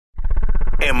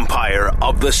Empire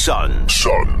of the Suns.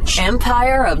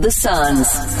 Empire of the Suns.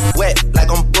 Wet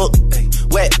like I'm booked.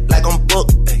 Wet like I'm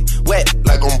booked. Wet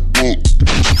like I'm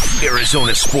booked.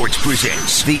 Arizona Sports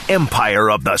presents the Empire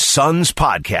of the Suns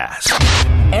podcast.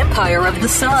 Empire of the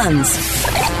Suns.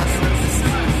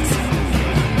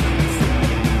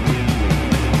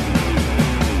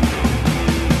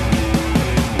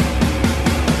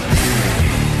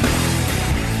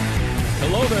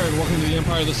 Hello there, and welcome to the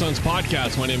Empire of the Suns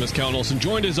podcast. My name is Cal Olson,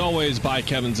 joined as always by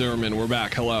Kevin Zimmerman. We're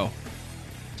back. Hello.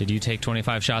 Did you take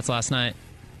 25 shots last night?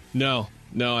 No,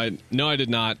 I did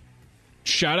not.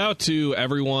 Shout out to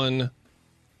everyone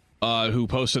who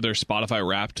posted their Spotify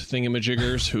Wrapped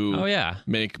thingamajiggers who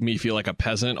make me feel like a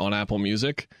peasant on Apple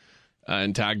Music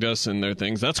and tagged us in their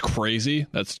things. That's crazy.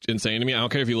 That's insane to me. I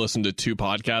don't care if you listen to two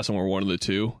podcasts and we're one of the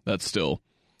two. That's still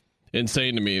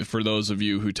insane to me for those of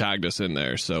you who tagged us in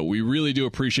there. So we really do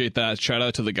appreciate that. Shout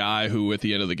out to the guy who at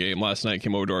the end of the game last night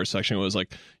came over to our section and was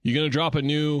like, "You gonna drop a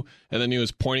new?" And then he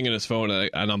was pointing at his phone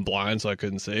and I'm blind, so I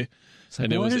couldn't see.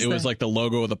 And it was like the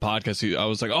logo of the podcast. I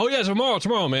was like, "Oh yeah,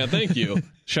 tomorrow, man. Thank you."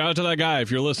 Shout out to that guy if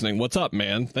you're listening. What's up,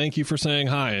 man? Thank you for saying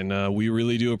hi, and we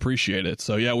really do appreciate it.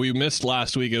 So yeah, we missed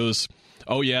last week. It was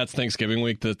it's Thanksgiving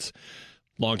week. That's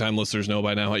long-time listeners know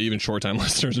by now. Even short-time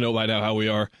listeners know by now how we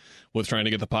are with trying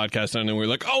to get the podcast done. And we're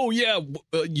like, "Oh yeah,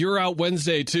 you're out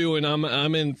Wednesday too, and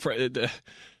I'm in."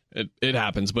 It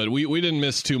happens, but we didn't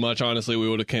miss too much. Honestly, we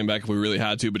would have came back if we really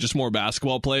had to. But just more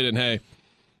basketball played, and hey.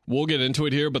 We'll get into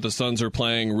it here, but the Suns are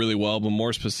playing really well. But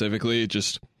more specifically,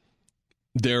 just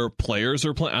their players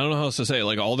are playing. I don't know how else to say it.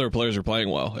 Like, all their players are playing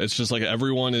well. It's just like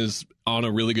everyone is on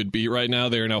a really good beat right now.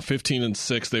 They are now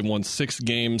 15-6. They've won 6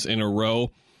 games in a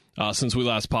row since we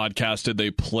last podcasted.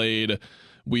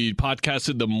 We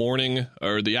podcasted the morning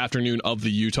or the afternoon of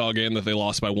the Utah game that they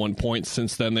lost by 1 point.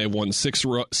 Since then, they've won 6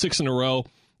 in a row.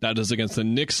 That is against the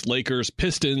Knicks, Lakers,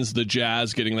 Pistons, the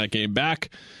Jazz, getting that game back,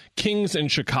 Kings,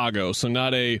 and Chicago. So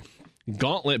not a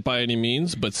gauntlet by any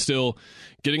means, but still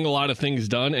getting a lot of things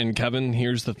done. And Kevin,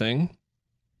 here's the thing.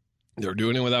 They're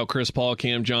doing it without Chris Paul,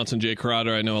 Cam Johnson, Jay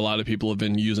Crowder. I know a lot of people have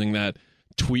been using that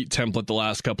tweet template the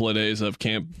last couple of days of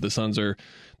camp. The Suns are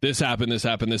this happened, and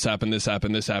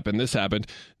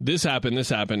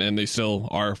they still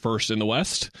are first in the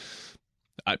West.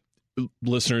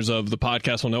 Listeners of the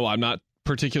podcast will know I'm not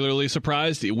particularly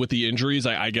surprised with the injuries.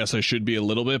 I guess I should be a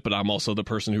little bit, but I'm also the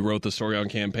person who wrote the story on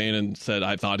Campaign and said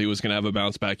I thought he was going to have a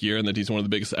bounce back year and that he's one of the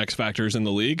biggest X factors in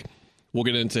the league. We'll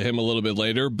get into him a little bit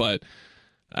later, but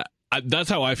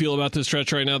that's how I feel about this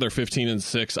stretch right now. They're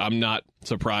 15-6. I'm not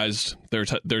surprised. They're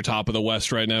top of the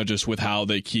West right now, just with how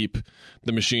they keep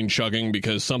the machine chugging,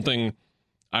 because something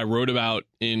I wrote about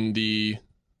in the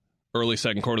early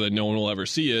second quarter that no one will ever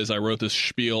see is I wrote this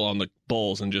spiel on the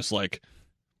Bulls and just like,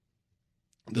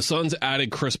 the Suns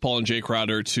added Chris Paul and Jay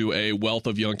Crowder to a wealth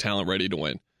of young talent ready to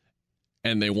win,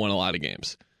 and they won a lot of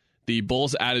games. The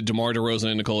Bulls added DeMar DeRozan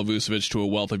and Nikola Vucevic to a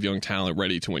wealth of young talent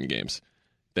ready to win games.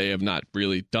 They have not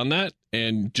really done that,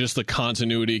 and just the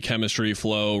continuity, chemistry,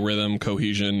 flow, rhythm,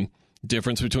 cohesion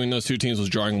difference between those two teams was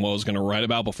jarring. What I was going to write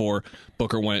about before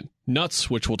Booker went nuts,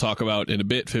 which we'll talk about in a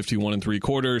bit, 51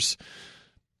 3/4.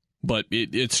 But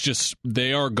it's just,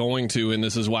 they are going to, and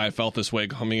this is why I felt this way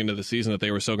coming into the season, that they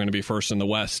were still going to be first in the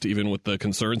West, even with the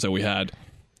concerns that we had.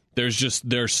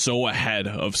 They're so ahead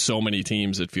of so many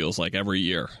teams, it feels like, every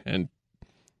year. And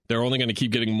they're only going to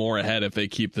keep getting more ahead if they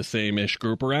keep the same-ish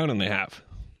group around, and they have.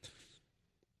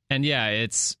 And yeah,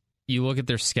 you look at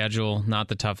their schedule, not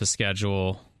the toughest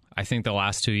schedule. I think the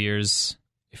last 2 years,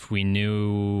 if we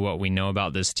knew what we know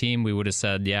about this team, we would have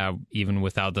said, yeah, even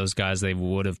without those guys, they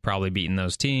would have probably beaten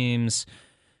those teams.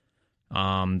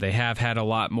 They have had a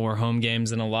lot more home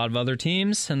games than a lot of other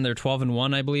teams, and they're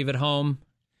 12-1, I believe, at home.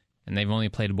 And they've only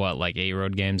played, 8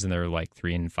 road games, and they're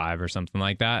 3-5 or something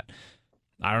like that.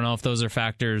 I don't know if those are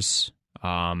factors.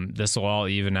 This will all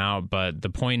even out, but the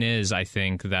point is, I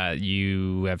think that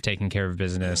you have taken care of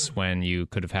business when you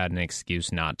could have had an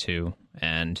excuse not to.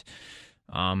 And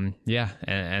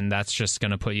and that's just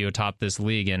going to put you atop this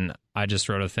league. And I just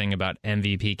wrote a thing about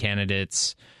MVP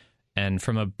candidates, and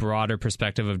from a broader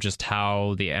perspective of just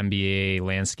how the NBA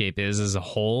landscape is as a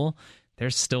whole,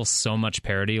 there's still so much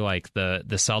parity. Like the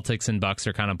Celtics and Bucks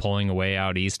are kind of pulling away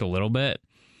out east a little bit,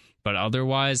 but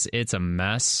otherwise it's a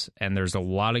mess, and there's a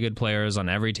lot of good players on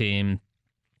every team.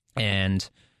 And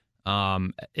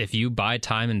if you buy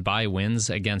time and buy wins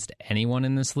against anyone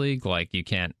in this league, you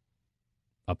can't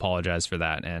apologize for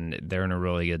that, and they're in a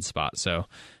really good spot. So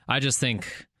I just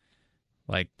think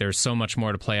there's so much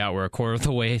more to play out. We're a quarter of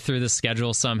the way through the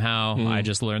schedule somehow. I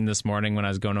just learned this morning when I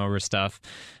was going over stuff,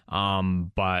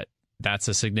 but that's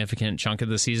a significant chunk of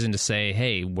the season to say,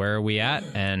 hey, where are we at?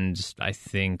 And I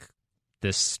think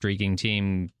this streaking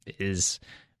team is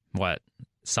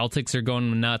Celtics are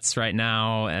going nuts right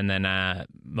now, and then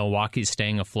Milwaukee's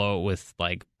staying afloat with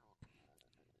like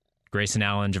Grayson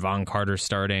Allen, Javon Carter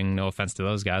starting. No offense to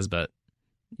those guys, but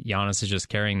Giannis is just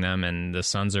carrying them, and the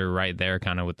Suns are right there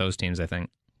kind of with those teams, I think.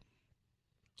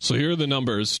 So here are the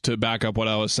numbers to back up what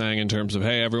I was saying in terms of,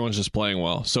 hey, everyone's just playing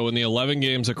well. So in the 11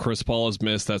 games that Chris Paul has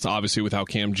missed, that's obviously without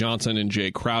Cam Johnson and Jay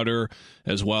Crowder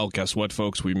as well. Guess what,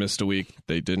 folks? We missed a week.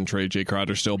 They didn't trade Jay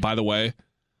Crowder still. By the way,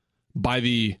 by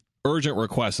the urgent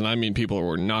request, and I mean people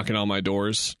were knocking on my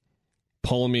doors,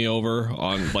 pulling me over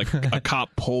on, like, a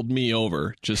cop pulled me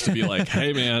over just to be like,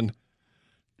 hey, man,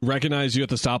 recognize you at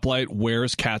the stoplight.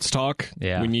 Where's Cats Talk?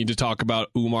 Yeah. We need to talk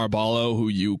about Oumar Ballo, who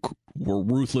you were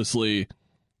ruthlessly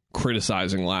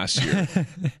criticizing last year.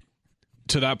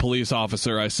 To that police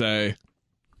officer, I say,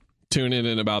 tune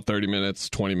in about 30 minutes,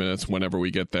 20 minutes, whenever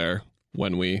we get there.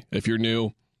 If you're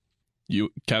new,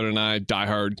 Kevin and I,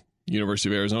 diehard University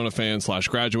of Arizona fans /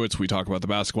 graduates, we talk about the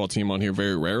basketball team on here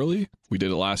very rarely. We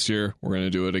did it last year. We're going to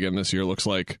do it again this year. Looks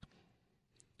like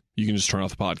you can just turn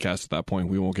off the podcast at that point.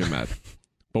 We won't get mad.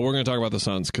 But we're going to talk about the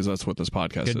Suns because that's what this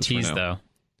podcast Good is tease, for now. Though.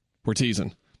 We're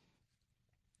teasing.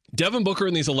 Devin Booker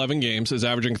in these 11 games is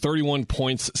averaging 31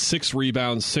 points, 6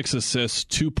 rebounds, 6 assists,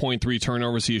 2.3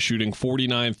 turnovers. He is shooting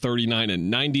 49, 39,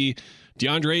 and 90.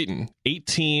 DeAndre Ayton,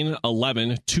 18,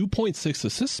 11, 2.6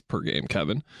 assists per game,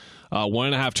 Kevin.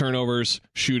 1.5 turnovers,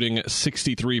 shooting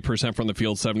 63% from the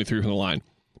field, 73 from the line.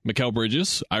 Mikal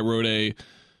Bridges, I wrote a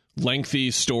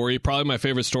lengthy story, probably my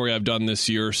favorite story I've done this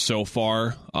year so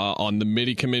far, on the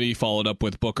MIDI committee, followed up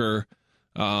with Booker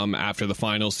after the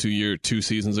finals 2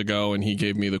 seasons ago, and he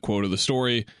gave me the quote of the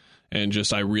story, and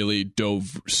I really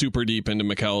dove super deep into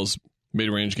Mikal's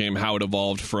mid-range game, how it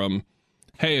evolved from,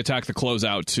 hey, attack the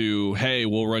closeout, to, hey,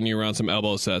 we'll run you around some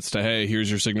elbow sets, to, hey, here's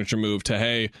your signature move, to,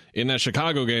 hey, in that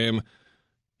Chicago game,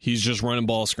 he's just running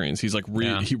ball screens. He's like,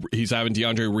 he's having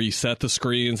DeAndre reset the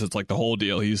screens. It's like the whole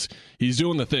deal. He's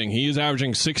doing the thing. He is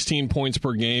averaging 16 points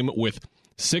per game with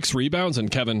 6 rebounds, and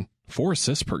Kevin, 4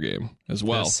 assists per game as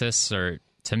well. The assists are,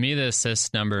 to me, the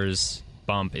assist numbers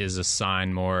bump is a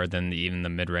sign more than even the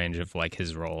mid-range of like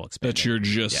his role expanding.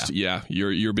 That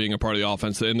you're you're being a part of the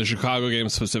offense. In the Chicago game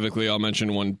specifically, I'll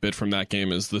mention one bit from that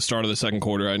game is the start of the second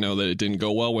quarter. I know that it didn't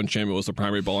go well when Chamberlain was the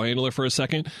primary ball handler for a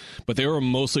second, but they were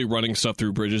mostly running stuff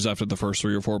through Bridges after the first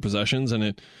 3 or 4 possessions, and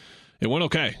it went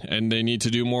okay, and they need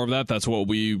to do more of that. That's what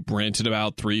we ranted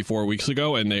about 3-4 weeks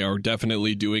ago, and they are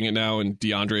definitely doing it now, and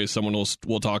DeAndre is someone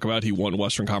we'll talk about. He won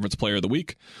Western Conference Player of the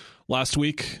Week last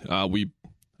week.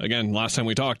 Last time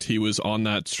we talked, he was on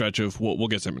that stretch of, we'll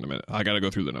get to him in a minute. I got to go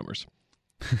through the numbers.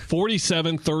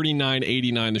 47, 39,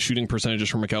 89, the shooting percentages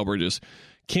for Mikal Bridges.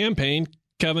 Campaign,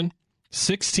 Kevin,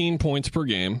 16 points per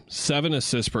game, 7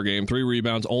 assists per game, 3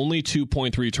 rebounds, only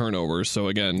 2.3 turnovers. So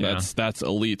again, that's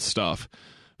elite stuff.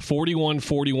 41,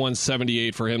 41,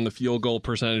 78 for him. The field goal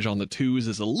percentage on the 2s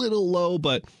is a little low,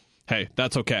 but hey,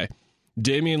 that's okay.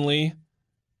 Damian Lee,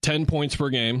 10 points per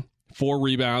game, 4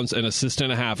 rebounds, an assist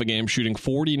and a half a game, shooting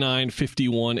 49,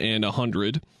 51, and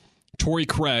 100. Torrey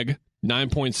Craig,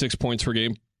 9.6 points per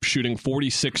game, shooting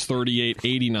 46, 38,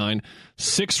 89.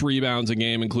 6 rebounds a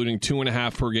game, including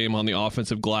 2.5 per game on the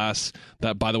offensive glass.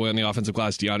 That, by the way, on the offensive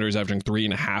glass, DeAndre is averaging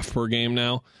 3.5 per game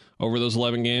now over those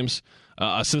 11 games.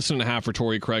 Assist and a half for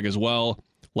Torrey Craig as well.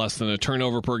 Less than a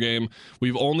turnover per game.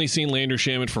 We've only seen Landry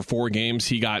Shamet for 4 games.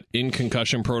 He got in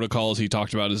concussion protocols. He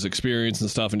talked about his experience and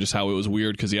stuff and just how it was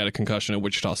weird because he had a concussion at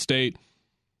Wichita State.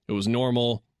 It was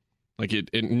normal. Like it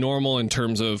normal in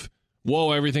terms of,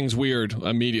 whoa, everything's weird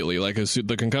immediately. Like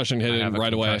the concussion hit him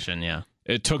right away. Yeah.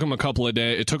 It took him a couple of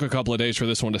days. It took a couple of days for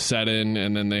this one to set in,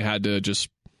 and then they had to just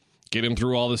get him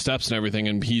through all the steps and everything,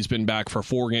 and he's been back for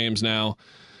 4 games now.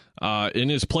 In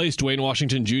his place, Dwayne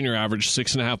Washington Jr. averaged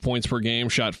 6.5 points per game,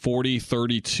 shot 40,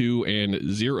 32,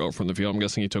 and 0 from the field. I'm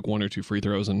guessing he took 1 or 2 free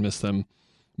throws and missed them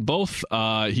both.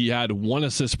 He had 1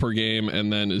 assist per game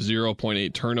and then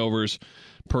 0.8 turnovers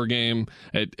per game.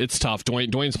 It's tough.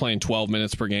 Dwayne's playing 12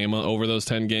 minutes per game over those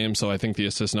 10 games, so I think the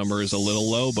assist number is a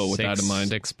little low, but with that in mind.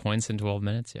 6 points in 12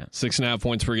 minutes, yeah. 6.5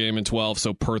 points per game in 12,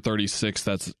 so per 36,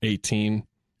 that's 18,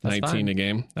 that's 19 fine. A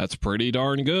game. That's pretty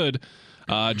darn good.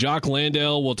 Jock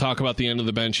Landale, we'll talk about the end of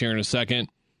the bench here in a second.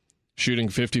 Shooting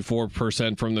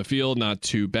 54% from the field, not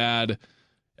too bad.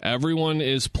 Everyone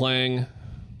is playing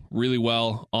really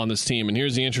well on this team. And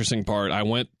here's the interesting part. I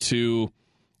went to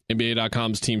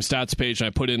NBA.com's team stats page, and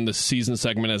I put in the season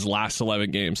segment as last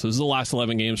 11 games. So this is the last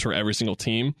 11 games for every single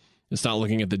team. It's not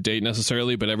looking at the date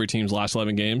necessarily, but every team's last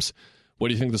 11 games. What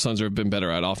do you think the Suns have been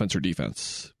better at, offense or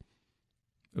defense?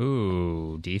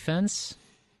 Ooh, defense?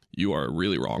 You are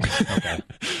really wrong. Okay.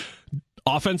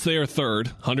 Offense, they are third,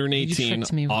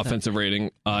 118 offensive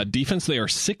rating. Defense, they are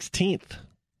 16th.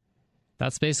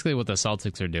 That's basically what the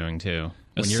Celtics are doing, too.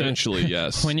 Essentially,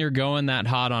 yes. When you're going that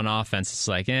hot on offense, it's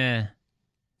like,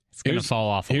 it's going to fall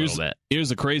off a little bit. Here's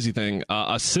the crazy thing.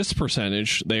 Assist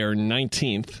percentage, they are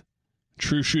 19th.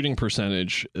 True shooting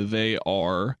percentage, they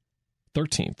are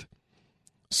 13th.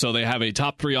 So they have a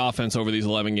top 3 offense over these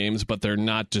 11 games, but they're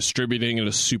not distributing at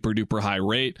a super duper high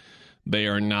rate. They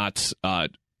are not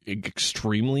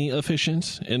extremely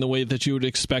efficient in the way that you would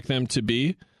expect them to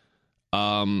be.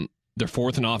 They're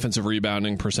 4th in offensive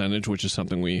rebounding percentage, which is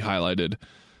something we highlighted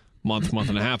month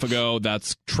and a half ago.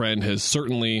 That trend has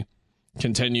certainly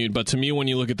continued. But to me, when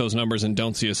you look at those numbers and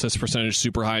don't see assist percentage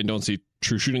super high and don't see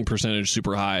true shooting percentage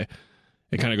super high,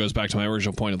 it kind of goes back to my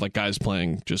original point of like guys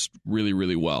playing just really,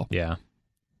 really well. Yeah.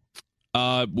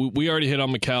 We already hit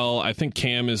on Mikal. I think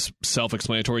Cam is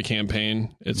self-explanatory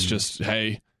campaign. It's just,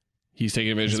 hey, he's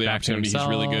taking advantage of the opportunity. He's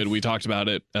really good. We talked about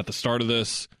it at the start of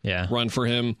this run for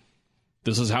him.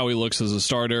 This is how he looks as a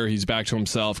starter. He's back to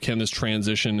himself. Can this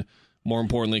transition, more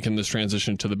importantly, can this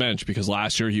transition to the bench? Because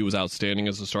last year he was outstanding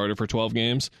as a starter for 12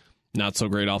 games. Not so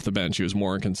great off the bench. He was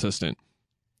more inconsistent.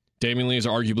 Damian Lee has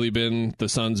arguably been the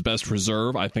Suns' best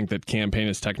reserve. I think that Cam Payne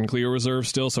is technically a reserve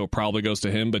still, so it probably goes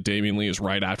to him, but Damian Lee is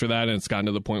right after that, and it's gotten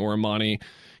to the point where Imani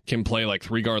can play like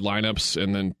 3-guard lineups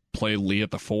and then play Lee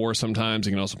at the 4 sometimes.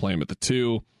 He can also play him at the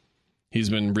 2. He's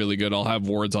been really good. I'll have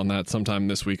words on that sometime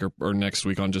this week or next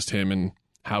week on just him and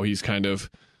how he's kind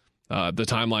of... the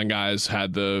timeline guys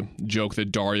had the joke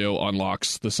that Dario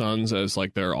unlocks the Suns as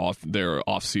like their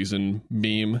off-season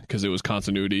meme because it was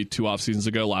continuity 2 off-seasons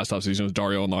ago. Last off-season was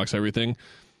Dario unlocks everything.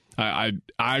 I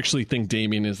actually think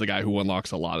Damian is the guy who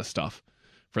unlocks a lot of stuff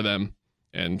for them.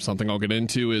 And something I'll get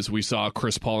into is we saw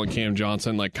Chris Paul and Cam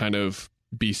Johnson like kind of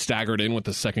be staggered in with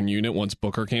the second unit once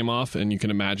Booker came off. And you can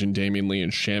imagine Damian Lee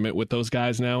and Shamet with those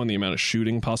guys now and the amount of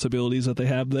shooting possibilities that they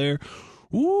have there.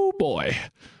 Ooh, boy.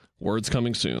 Words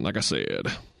coming soon, like I said.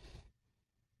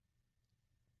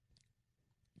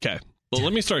 Okay. Well,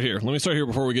 let me start here.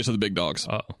 Before we get to the big dogs.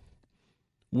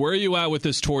 Where are you at with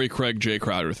this Torrey Craig, Jay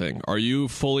Crowder thing? Are you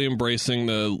fully embracing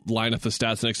the line up the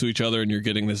stats next to each other and you're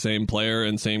getting the same player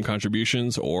and same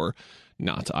contributions or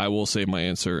not? I will save my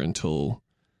answer until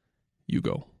you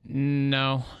go.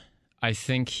 No. I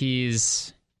think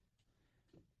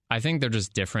they're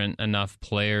just different enough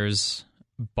players,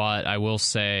 but I will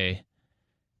say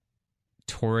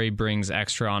Torrey brings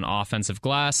extra on offensive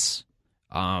glass.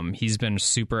 He's been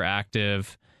super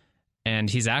active, and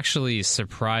he's actually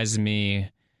surprised me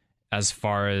as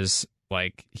far as,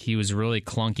 like, he was really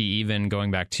clunky even going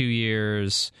back 2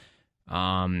 years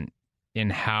in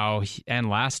how, and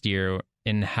last year,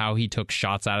 in how he took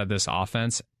shots out of this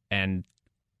offense. And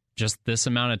just this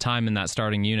amount of time in that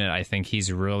starting unit, I think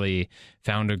he's really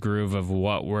found a groove of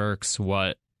what works,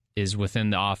 what is within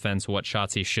the offense, what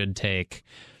shots he should take.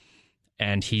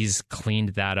 And he's cleaned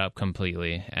that up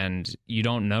completely. And you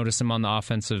don't notice him on the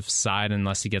offensive side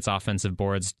unless he gets offensive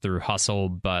boards through hustle.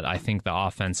 But I think the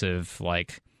offensive,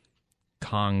 like,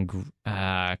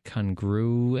 I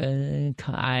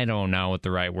don't know what the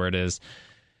right word is.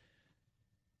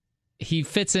 He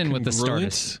fits in with the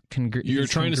starters. You're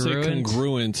trying to say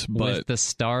congruent, but with the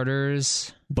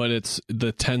starters. But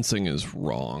the tensing is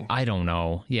wrong. I don't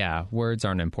know. Yeah, words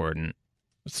aren't important.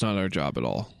 It's not our job at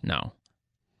all. No.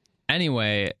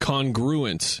 Anyway,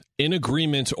 congruent, in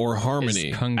agreement or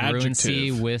harmony. Is congruency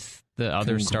adjective. With the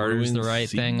other starters the right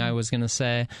thing I was going to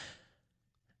say?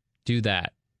 Do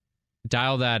that.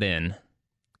 Dial that in.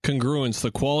 Congruence,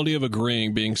 the quality of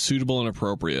agreeing, being suitable and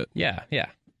appropriate. Yeah.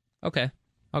 Okay.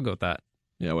 I'll go with that.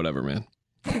 Yeah, whatever, man.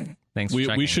 Thanks for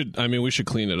checking. We should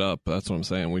clean it up. That's what I'm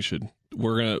saying.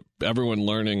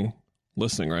 Everyone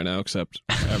listening right now, except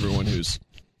everyone who's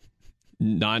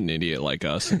not an idiot like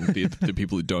us and the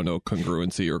people who don't know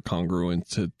congruency or congruent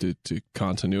to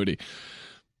continuity.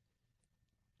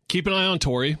 Keep an eye on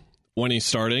Torrey when he's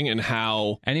starting and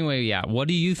how... Anyway, yeah, what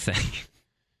do you think?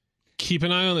 Keep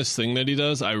an eye on this thing that he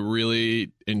does. I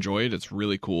really enjoy it. It's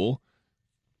really cool.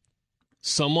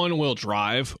 Someone will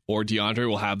drive or DeAndre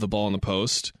will have the ball in the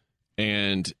post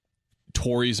and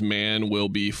Torrey's man will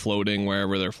be floating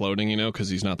wherever they're floating, because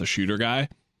he's not the shooter guy.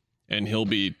 And he'll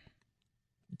be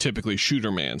typically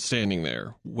shooter man standing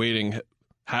there waiting,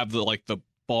 have the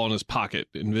ball in his pocket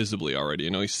invisibly already.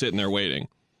 He's sitting there waiting.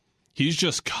 He's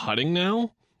just cutting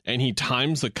now, and he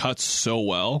times the cuts so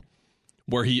well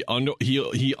where he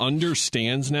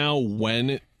understands now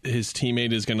when his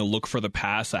teammate is going to look for the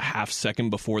pass a half second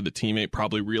before the teammate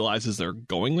probably realizes they're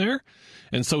going there.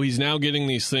 And so he's now getting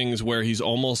these things where he's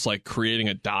almost like creating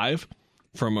a dive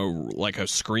from a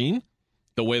screen,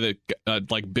 the way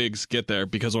that bigs get there.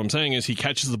 Because what I'm saying is he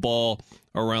catches the ball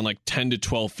around like 10 to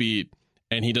 12 feet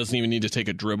and he doesn't even need to take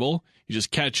a dribble. He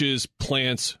just catches,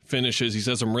 plants, finishes. He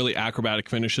says some really acrobatic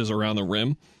finishes around the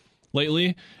rim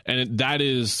lately, and that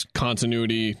is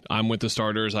continuity. I'm with the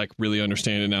starters. I really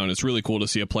understand it now, and it's really cool to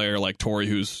see a player like Torrey,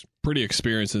 who's pretty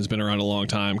experienced and has been around a long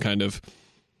time, kind of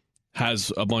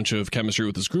has a bunch of chemistry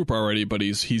with this group already, but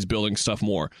he's building stuff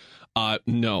more.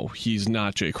 No, he's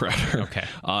not Jay Crowder. Okay.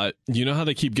 You know how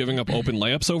they keep giving up open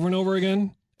layups over and over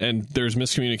again, and there's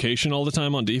miscommunication all the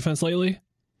time on defense lately?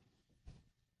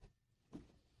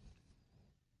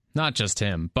 Not just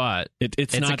him, but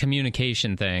it's not a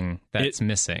communication thing that's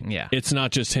missing. Yeah, it's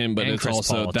not just him, but and it's Chris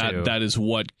also Paul, that is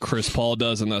what Chris Paul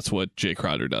does, and that's what Jay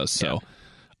Crowder does. So,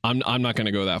 I'm not going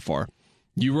to go that far.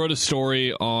 You wrote a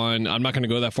story on. I'm not going to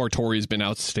go that far. Torrey's been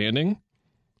outstanding,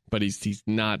 but he's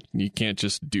not. You can't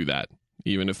just do that,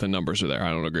 even if the numbers are there.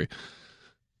 I don't agree.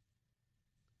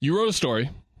 You wrote a story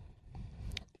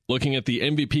looking at the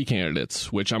MVP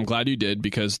candidates, which I'm glad you did,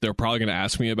 because they're probably going to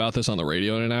ask me about this on the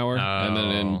radio in an hour, and then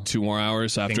in 2 more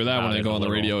hours after that when they go on the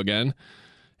radio again,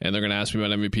 and they're going to ask me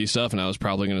about MVP stuff, and I was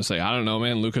probably going to say, I don't know,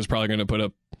 man, Luka's probably going to put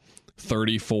up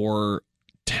 34,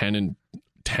 10, and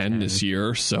 10 this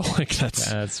year, so like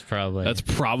that's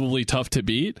probably tough to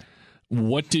beat.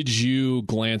 What did you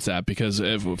glance at? Because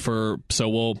Book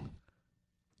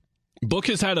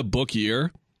has had a book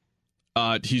year.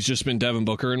 He's just been Devin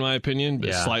Booker, in my opinion,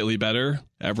 but slightly better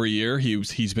every year.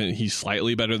 He's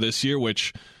slightly better this year,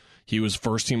 which he was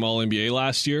first team All NBA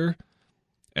last year.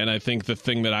 And I think the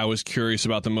thing that I was curious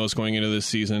about the most going into this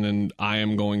season, and I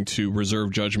am going to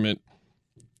reserve judgment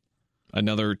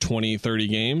another 20, 30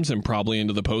 games and probably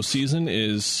into the postseason,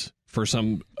 is for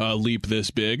some leap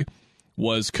this big,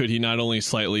 was could he not only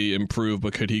slightly improve,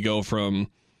 but could he go from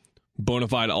bona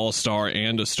fide all-star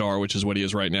and a star, which is what he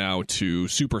is right now, to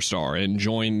superstar and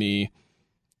join the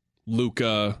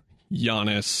Luka,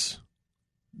 Giannis.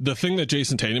 The thing that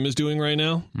Jason Tatum is doing right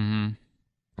now,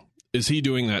 is he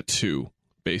doing that too,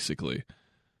 basically?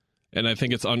 And I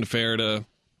think it's unfair to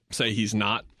say he's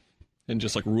not and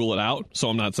just like rule it out. So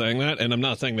I'm not saying that. And I'm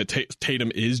not saying that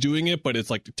Tatum is doing it, but it's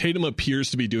like Tatum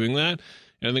appears to be doing that.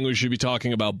 And I think we should be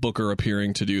talking about Booker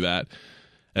appearing to do that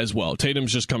as well.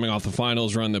 Tatum's just coming off the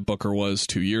finals run that Booker was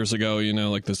 2 years ago,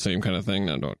 like the same kind of thing.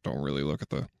 Now, don't really look at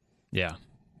the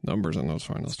numbers on those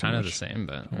finals. It's kind of the same,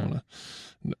 but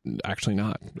actually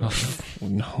not.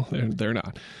 No, they're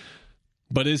not.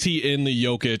 But is he in the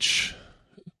Jokic?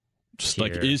 Just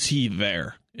like, is he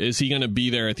there? Is he going to be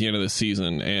there at the end of the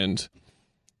season? And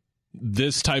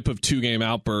this type of 2-game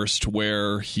outburst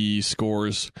where he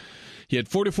had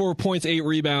 44 points, 8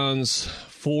 rebounds,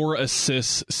 4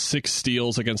 assists, 6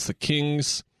 steals against the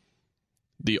Kings.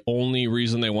 The only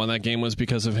reason they won that game was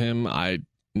because of him. I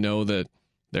know that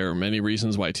there are many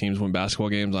reasons why teams win basketball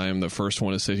games. I am the first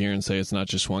one to sit here and say it's not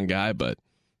just one guy, but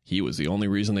he was the only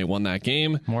reason they won that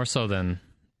game. More so than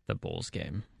the Bulls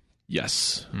game.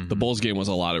 Yes. The Bulls game was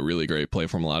a lot of really great play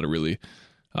from a lot of really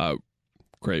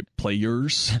great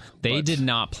players. They did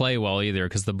not play well either,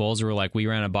 because the Bulls were like, we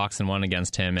ran a box and one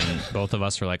against him, and both of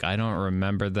us were like, I don't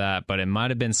remember that, but it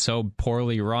might have been so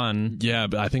poorly run. Yeah,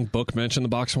 but I think Book mentioned the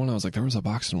box and one. I was like, there was a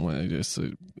box and one.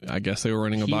 I guess they were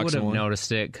running a box and one. He would have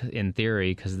noticed it in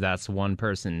theory, because that's one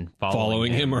person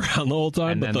following him around the whole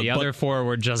time. And then the other 4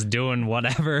 were just doing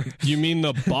whatever. You mean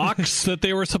the box that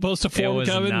they were supposed to form,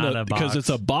 Kevin? Because it's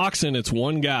a box and it's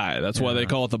one guy. That's why they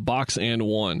call it the box and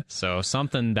one. So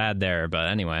something bad there,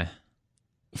 but anyway.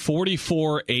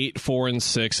 44, 8, 4, and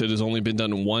 6. It has only been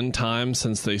done one time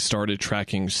since they started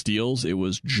tracking steals. It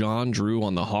was John Drew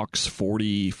on the Hawks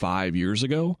 45 years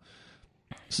ago.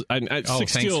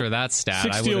 Thanks for that stat.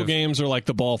 6 steal games are like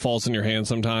the ball falls in your hand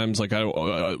sometimes. Like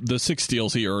the 6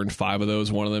 steals, he earned 5 of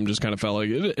those. One of them just kind of felt like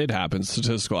it happens,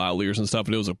 statistical outliers and stuff,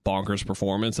 but it was a bonkers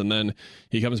performance. And then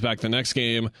he comes back the next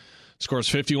game, scores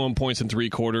 51 points in 3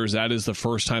 quarters. That is the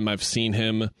first time I've seen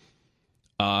him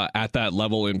at that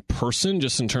level in person,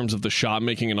 just in terms of the shot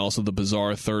making and also the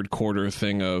bizarre third quarter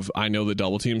thing of, I know the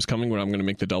double team's coming, but I'm going to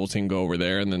make the double team go over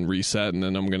there and then reset, and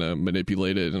then I'm going to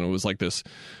manipulate it. And it was like this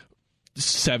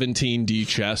 17D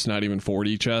chess, not even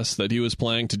 4D chess, that he was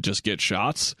playing to just get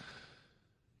shots.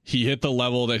 He hit the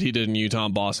level that he did in Utah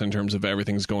and Boston in terms of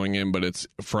everything's going in, but it's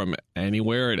from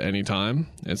anywhere at any time.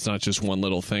 It's not just one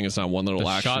little thing. It's not one little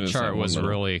action. The shot chart was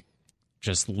really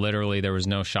just literally, there was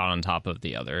no shot on top of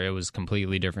the other. It was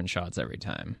completely different shots every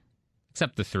time,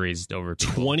 except the threes over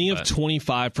people. 20 of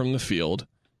 25 from the field,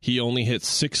 he only hit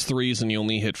 6 threes and he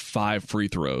only hit 5 free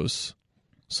throws.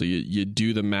 So you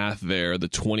do the math there, the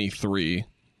 23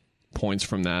 points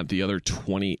from that, the other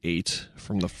 28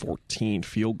 from the 14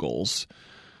 field goals.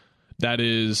 That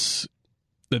is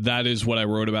what I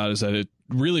wrote about, is that it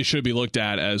really should be looked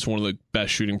at as one of the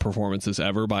best shooting performances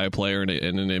ever by a player in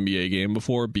an NBA game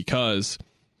before, because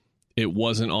it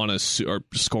wasn't on or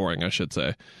scoring, I should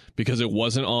say, because it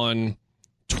wasn't on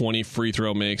 20 free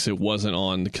throw makes. It wasn't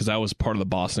on, because that was part of the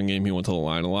Boston game. He went to the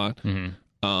line a lot.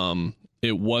 Mm-hmm.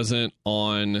 It wasn't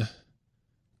on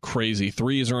crazy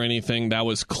threes or anything. That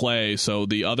was Klay. So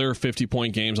the other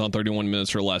 50-point games on 31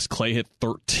 minutes or less, Klay hit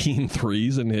 13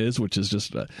 threes in his, which is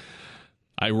just...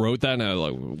 I wrote that and I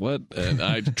was like, what? And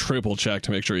I triple checked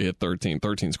to make sure he hit 13.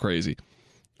 13's crazy.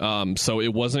 So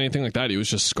it wasn't anything like that. He was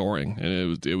just scoring,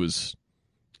 and it was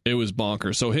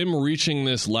bonkers. So him reaching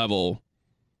this level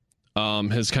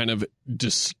has kind of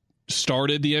just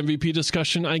started the MVP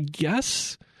discussion, I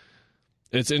guess.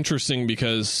 It's interesting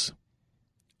because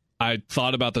I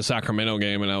thought about the Sacramento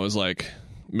game and I was like,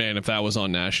 man, if that was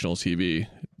on national TV,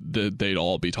 they'd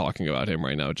all be talking about him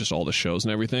right now, just all the shows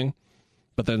and everything.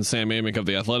 But then Sam Amick of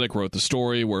The Athletic wrote the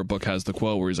story where Book has the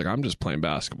quote where he's like, I'm just playing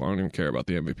basketball. I don't even care about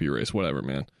the MVP race. Whatever,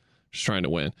 man. Just trying to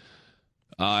win.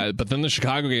 But then the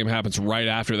Chicago game happens right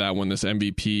after that, when this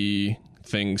MVP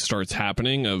thing starts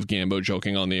happening of Gambo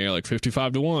joking on the air, like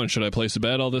 55-1. Should I place a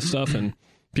bet? All this stuff. And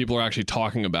people are actually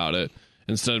talking about it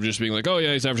instead of just being like, oh,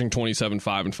 yeah, he's averaging 27,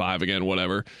 5, and 5 again,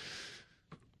 whatever.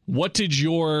 What did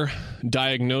your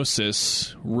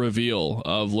diagnosis reveal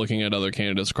of looking at other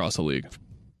candidates across the league?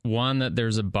 One, that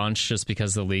there's a bunch just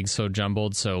because the league's so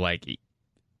jumbled. So like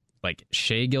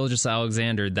Shai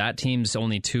Gilgeous-Alexander, that team's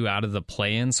only 2 out of the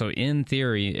play-in. So in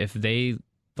theory, if they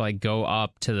like go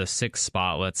up to the 6th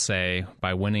spot, let's say,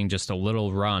 by winning just a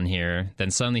little run here,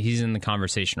 then suddenly he's in the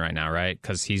conversation right now, right?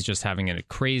 Because he's just having a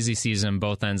crazy season,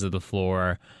 both ends of the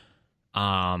floor.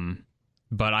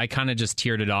 But I kind of just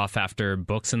tiered it off after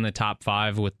Book's in the top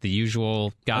 5 with the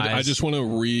usual guys. I just want to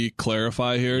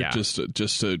re-clarify here, just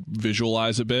to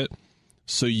visualize a bit.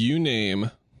 So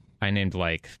I named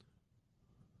like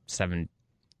 7.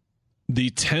 The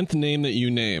 10th name that you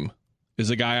name is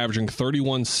a guy averaging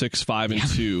 31, 6, 5, and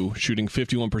 2, shooting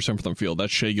 51% from the field.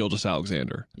 That's Shai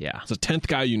Gilgeous-Alexander. Yeah. It's the 10th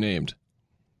guy you named.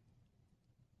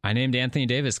 I named Anthony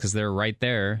Davis because they're right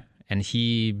there, and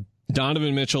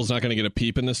Donovan Mitchell's not going to get a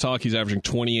peep in this talk. He's averaging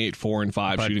 28, 4, and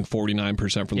 5, shooting 49%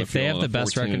 from the field. If they have the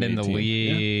best record in the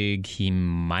league, he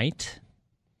might.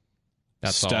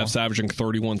 Steph's averaging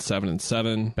 31, 7, and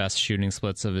 7. Best shooting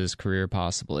splits of his career,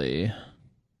 possibly.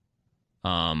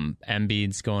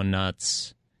 Embiid's going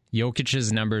nuts.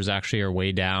 Jokic's numbers actually are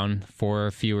way down,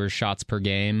 4 fewer shots per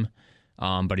game.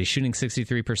 But he's shooting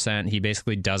 63%. He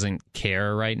basically doesn't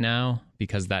care right now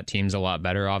because that team's a lot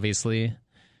better, obviously.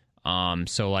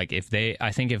 So like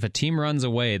I think if a team runs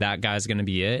away, that guy's going to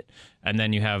be it. And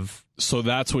then you have. So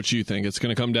that's what you think. It's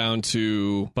going to come down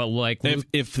to. But like,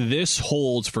 if this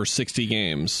holds for 60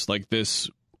 games, like this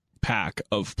pack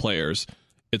of players,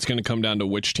 it's going to come down to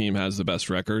which team has the best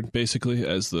record, basically,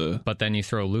 But then you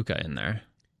throw Luka in there.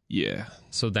 Yeah.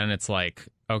 So then it's like,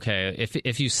 okay,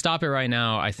 if you stop it right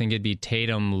now, I think it'd be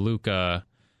Tatum, Luka,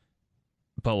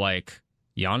 but like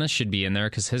Giannis should be in there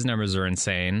because his numbers are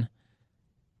insane.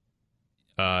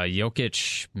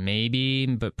 Jokic maybe,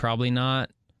 but probably not.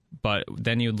 But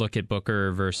then you'd look at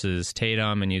Booker versus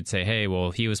Tatum and you'd say, hey,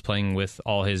 well, he was playing with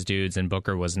all his dudes and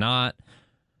Booker was not.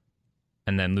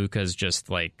 And then Luka's just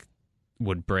like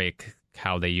would break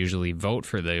how they usually vote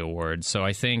for the award. So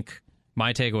I think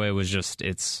my takeaway was just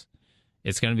it's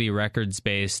going to be records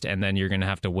based, and then you're going to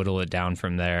have to whittle it down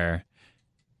from there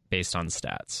based on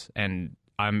stats. And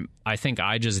I think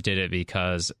I just did it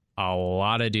because a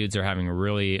lot of dudes are having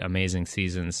really amazing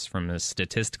seasons from a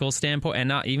statistical standpoint, and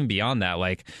not even beyond that.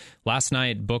 Like last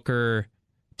night,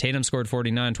 Tatum scored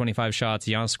 49, 25 shots.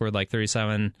 Giannis scored like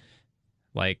 37,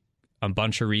 like a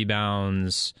bunch of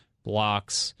rebounds,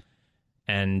 blocks,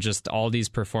 and just all these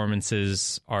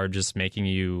performances are just making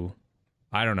you,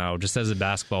 I don't know, just as a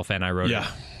basketball fan, I wrote it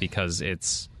because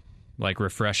it's like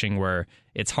refreshing where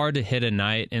it's hard to hit a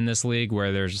night in this league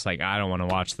where there's just like, I don't want to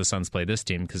watch the Suns play this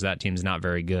team because that team's not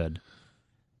very good.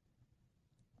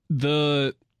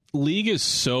 The league is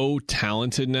so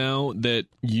talented now that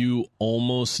you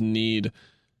almost need,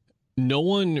 no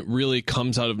one really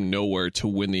comes out of nowhere to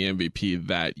win the MVP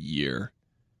that year.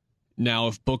 Now,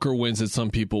 if Booker wins it, some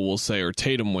people will say, or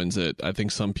Tatum wins it, I think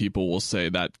some people will say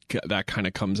that kind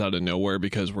of comes out of nowhere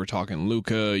because we're talking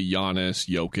Luka, Giannis,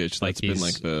 Jokic. That's been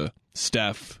like the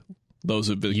Steph. Those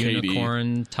have been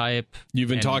unicorn KD type. You've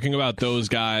been talking about those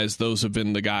guys. Those have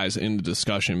been the guys in the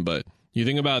discussion. But you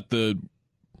think about the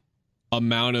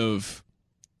amount of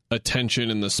attention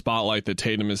in the spotlight that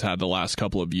Tatum has had the last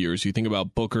couple of years. You think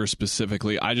about Booker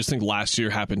specifically. I just think last year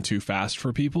happened too fast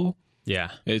for people.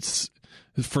 Yeah. It's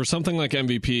for something like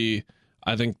MVP,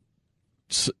 I think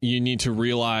you need to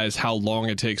realize how long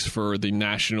it takes for the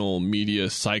national media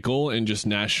cycle and just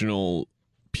national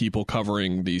people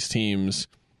covering these teams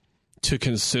to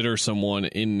consider someone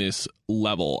in this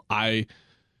level.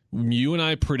 You and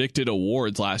I predicted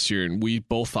awards last year, and we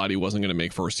both thought he wasn't going to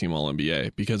make first team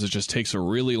All-NBA because it just takes a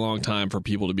really long time for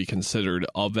people to be considered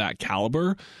of that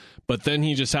caliber. But then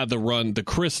he just had the run, the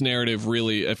Chris narrative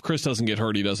really, if Chris doesn't get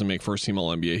hurt, he doesn't make first team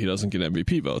All-NBA, he doesn't get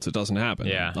MVP votes. It doesn't happen.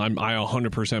 Yeah. I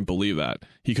 100% believe that.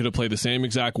 He could have played the same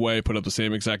exact way, put up the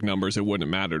same exact numbers, it wouldn't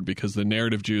have mattered because the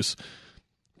narrative juice,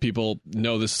 people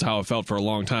know this is how it felt for a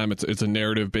long time. It's a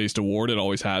narrative-based award. It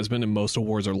always has been, and most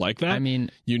awards are like that. I mean,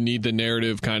 you need the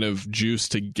narrative kind of juice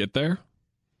to get there.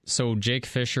 So Jake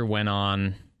Fisher went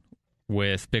on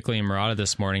with Bickley and Murata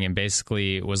this morning and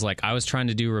basically was like, I was trying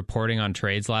to do reporting on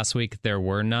trades last week. There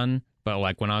were none. But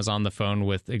like when I was on the phone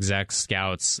with exec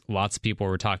scouts, lots of people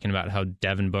were talking about how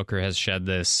Devin Booker has shed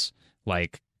this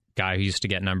like guy who used to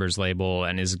get numbers label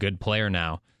and is a good player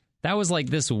now. That was like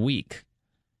this week.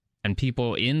 And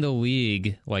people in the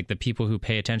league, like the people who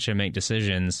pay attention and make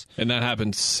decisions. And that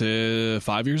happened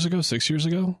 5 years ago, 6 years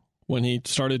ago when he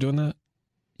started doing that?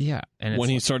 Yeah. And when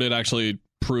he started actually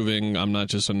proving I'm not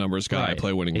just a numbers guy, I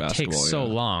play winning basketball. It takes so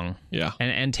long. Yeah.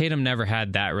 And Tatum never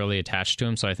had that really attached to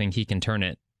him, so I think he can turn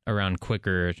it around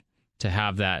quicker to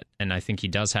have that, and I think he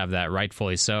does have that,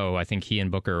 rightfully so. I think he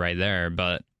and Booker are right there,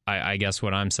 but I guess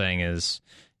what I'm saying is,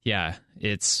 yeah,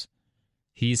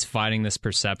 he's fighting this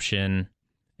perception,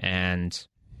 and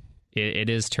it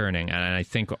is turning, and I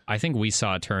think we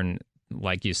saw it turn,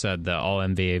 like you said, the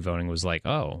All-NBA voting was like,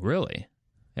 oh, really?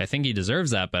 I think he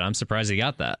deserves that, but I'm surprised he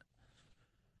got that.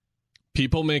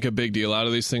 People make a big deal out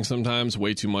of these things sometimes,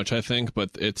 way too much, I think, but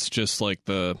it's just like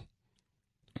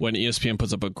when ESPN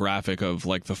puts up a graphic of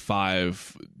like the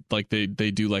 5, like they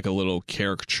do like a little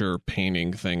caricature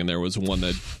painting thing, and there was one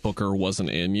that Booker wasn't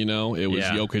in, it was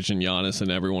Jokic and Giannis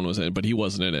and everyone was in it, but he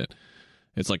wasn't in it.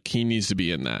 It's like he needs to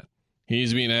be in that. He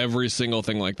needs to be in every single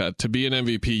thing like that. To be an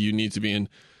MVP, you need to be in.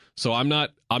 So I'm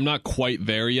not quite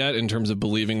there yet in terms of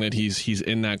believing that he's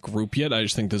in that group yet. I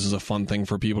just think this is a fun thing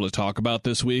for people to talk about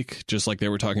this week, just like they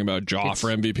were talking about Ja for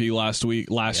MVP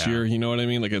last year. You know what I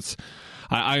mean? Like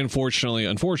I unfortunately,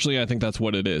 I think that's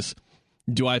what it is.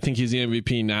 Do I think he's the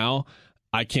MVP now?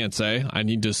 I can't say. I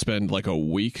need to spend like a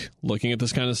week looking at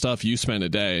this kind of stuff. You spend a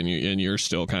day and you're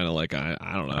still kind of like,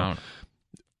 I don't know.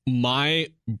 My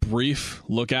brief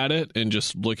look at it and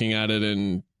just looking at it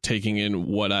and taking in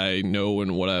what I know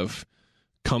and what I've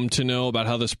come to know about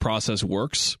how this process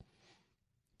works.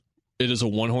 It is a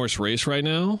one-horse race right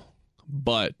now,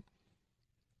 but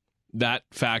that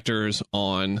factors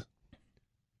on,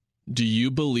 do you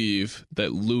believe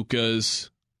that Luka's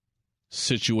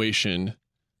situation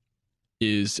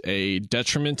is a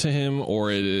detriment to him,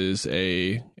 or it is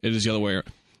the other way around?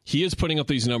 He is putting up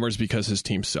these numbers because his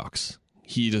team sucks.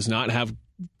 He does not have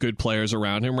good players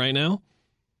around him right now.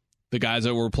 The guys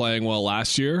that were playing well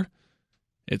last year,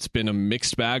 it's been a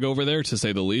mixed bag over there, to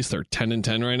say the least. They're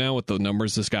 10-10 right now with the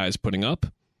numbers this guy is putting up.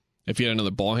 If he had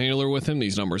another ball handler with him,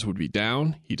 these numbers would be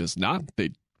down. He does not.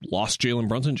 They lost Jalen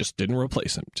Brunson, just didn't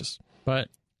replace him. But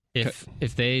if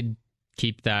they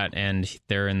keep that and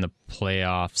they're in the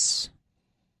playoffs,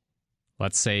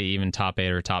 let's say even top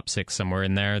 8 or top 6, somewhere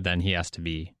in there, then he has to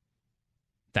be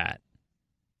that.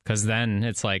 Because then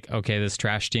it's like, okay, this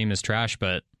trash team is trash,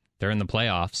 but they're in the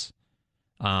playoffs.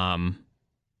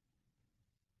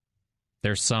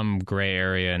 There's some gray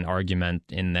area and argument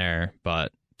in there,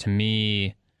 but to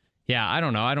me, yeah, I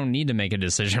don't know. I don't need to make a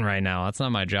decision right now. That's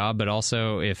not my job. But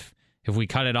also, if we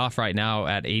cut it off right now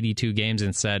at 82 games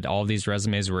and said all these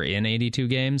resumes were in 82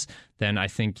 games, then I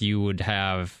think you would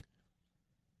have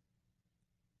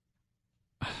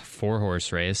a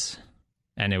 4-horse race,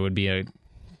 and it would be a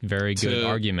very good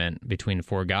argument between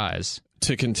 4 guys.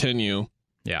 To continue,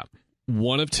 yeah.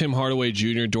 One of Tim Hardaway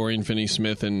Jr., Dorian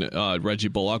Finney-Smith, and Reggie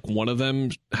Bullock, one of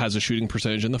them has a shooting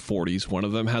percentage in the 40s, one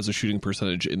of them has a shooting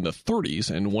percentage in the 30s,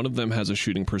 and one of them has a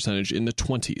shooting percentage in the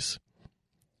 20s.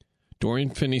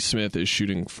 Dorian Finney-Smith is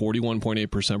shooting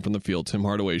 41.8% from the field. Tim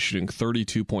Hardaway is shooting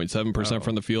 32.7%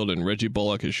 from the field, and Reggie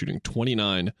Bullock is shooting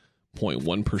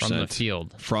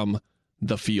 29.1% from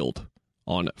the field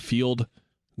on field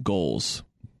goals.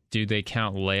 Do they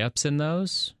count layups in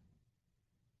those?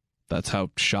 That's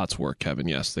how shots work, Kevin.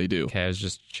 Yes, they do. Okay, I was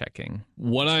just checking.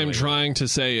 What I'm trying to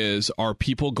say is, are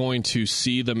people going to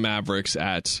see the Mavericks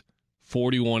at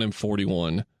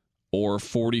 41-41 or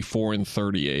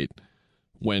 44-38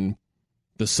 when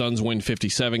the Suns win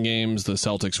 57 games, the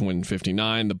Celtics win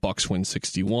 59, the Bucks win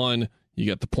 61. You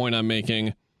get the point I'm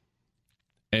making.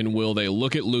 And will they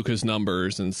look at Luka's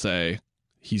numbers and say,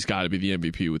 he's got to be the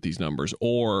MVP with these numbers?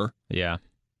 Or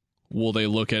will they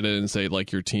look at it and say,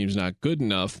 like, your team's not good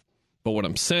enough? But what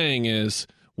I'm saying is,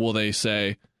 will they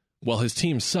say, well, his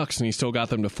team sucks and he still got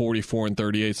them to 44 and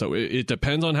 38. So it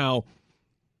depends on how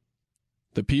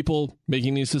the people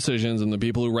making these decisions and the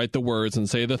people who write the words and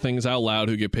say the things out loud,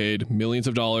 who get paid millions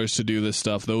of dollars to do this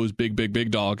stuff, those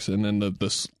big dogs, and then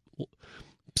the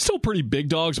still pretty big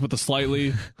dogs, but the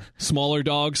slightly smaller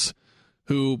dogs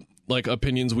who, like,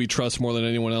 opinions we trust more than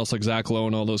anyone else, like Zach Lowe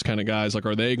and all those kind of guys, like,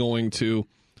 are they going to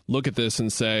look at this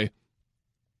and say,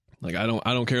 like, I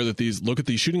don't care that look at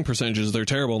these shooting percentages, they're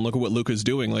terrible, and look at what Luka's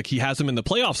doing. Like, he has them in the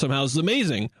playoffs somehow, this is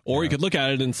amazing. Or you could look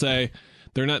at it and say,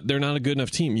 they're not a good enough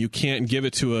team. You can't give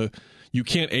it to you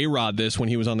can't A-Rod this when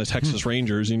he was on the Texas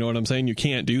Rangers. You know what I'm saying? You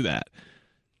can't do that.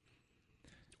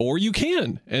 Or you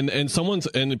can. And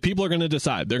people are going to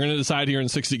decide. They're going to decide here in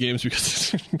 60 games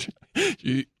because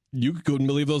you couldn't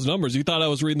believe those numbers. You thought I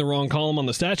was reading the wrong column on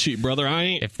the stat sheet, brother. I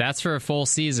ain't. If that's for a full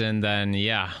season, then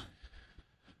yeah.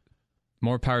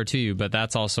 More power to you, but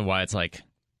that's also why it's like,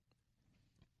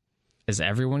 is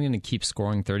everyone going to keep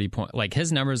scoring 30 points? Like,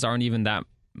 his numbers aren't even that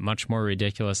much more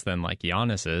ridiculous than, like,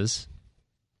 Giannis's.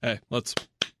 Hey,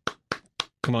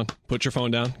 come on, put your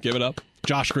phone down, give it up.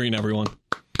 Josh Green, everyone.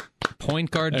 Point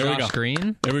guard Josh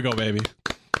Green? There we go, baby.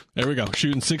 There we go.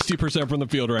 Shooting 60% from the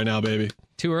field right now, baby.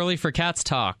 Too early for Cats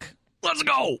talk. Let's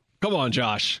go. Come on,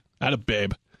 Josh. Atta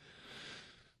babe.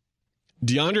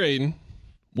 DeAndre Ayton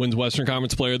wins Western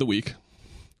Conference Player of the Week.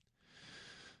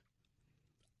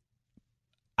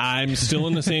 I'm still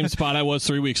in the same spot I was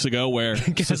 3 weeks ago, where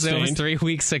because it was 3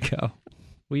 weeks ago.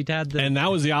 We'd had and that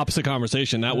was the opposite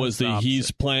conversation. That was he's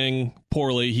playing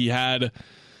poorly. He had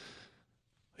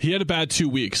a bad 2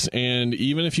 weeks, and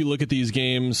even if you look at these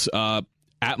games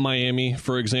at Miami,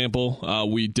 for example,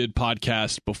 we did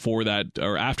podcast before that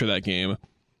or after that game.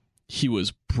 He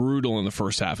was brutal in the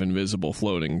first half, invisible,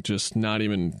 floating, just not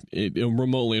even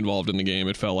remotely involved in the game,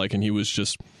 it felt like, and he was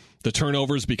just. The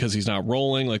turnovers because he's not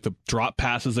rolling, like the drop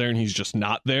passes there and he's just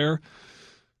not there.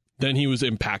 Then he was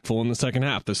impactful in the second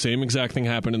half. The same exact thing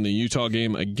happened in the Utah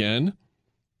game again,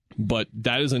 but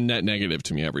that is a net negative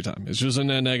to me every time. It's just a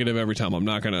net negative every time. I'm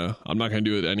not gonna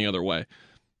do it any other way.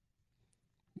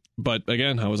 But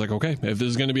again, I was like, okay, if this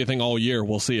is going to be a thing all year,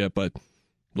 we'll see it, but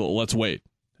let's wait.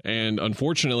 And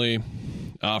unfortunately,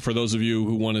 for those of you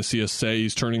who want to see us say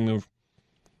he's turning the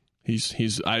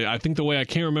I think the way I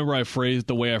can't remember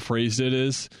the way I phrased it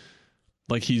is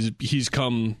like he's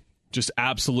come just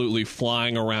absolutely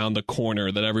flying around the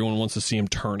corner that everyone wants to see him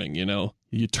turning, you know.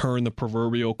 You turn the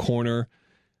proverbial corner,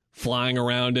 flying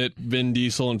around it, Vin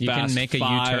Diesel and Fast 5. You can make a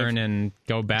U-turn and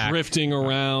go back. Drifting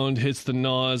around, hits the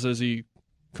nose as he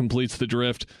completes the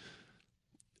drift.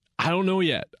 I don't know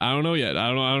yet. I don't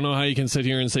know how you can sit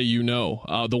here and say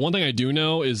the one thing I do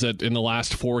know is that in the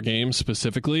last 4 games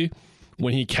specifically,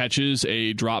 when he catches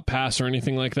a drop pass or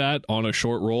anything like that on a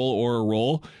short roll or a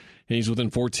roll, and he's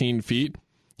within 14 feet,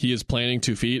 he is planting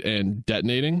 2 feet and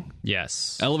detonating.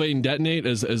 Yes. Elevate and detonate,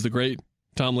 as the great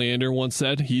Tom Leander once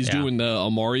said. He's doing the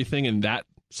Amari thing in that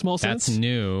small sense. That's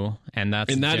new, and that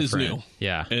is new.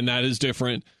 Yeah. And that is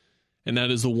different. And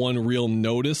that is the one real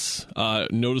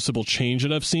noticeable change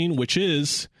that I've seen, which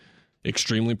is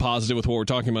extremely positive with what we're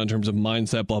talking about in terms of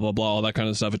mindset, blah, blah, blah, all that kind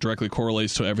of stuff. It directly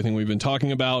correlates to everything we've been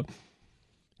talking about.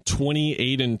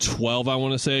 28-12, I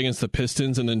want to say, against the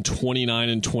Pistons, and then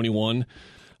 29-21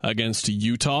 against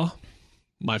Utah.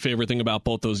 My favorite thing about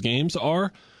both those games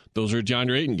are those are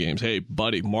DeAndre Ayton games. Hey,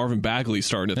 buddy, Marvin Bagley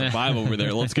starting at the 5 over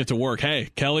there. Let's get to work. Hey,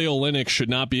 Kelly Olynyk should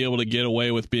not be able to get away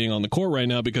with being on the court right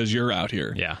now because you're out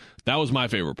here. Yeah. That was my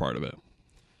favorite part of it.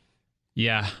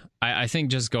 Yeah. I think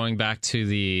just going back to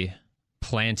the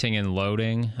planting and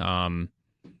loading,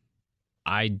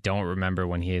 I don't remember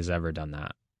when he has ever done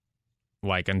that.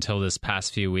 Like until this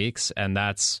past few weeks. And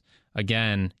that's,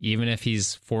 again, even if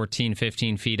he's 14,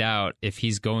 15 feet out, if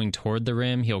he's going toward the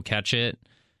rim, he'll catch it.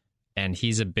 And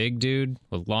he's a big dude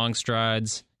with long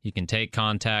strides. You can take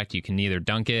contact. You can either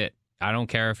dunk it. I don't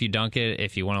care if you dunk it.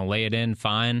 If you want to lay it in,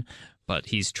 fine. But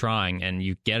he's trying. And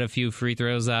you get a few free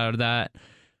throws out of that.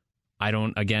 I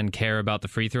don't, again, care about the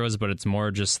free throws, but it's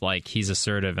more just like he's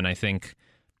assertive. And I think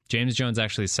James Jones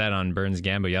actually said on Burns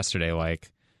Gambo yesterday, like,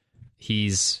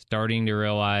 he's starting to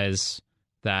realize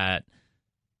that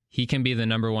he can be the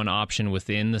number one option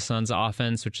within the Suns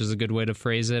offense, which is a good way to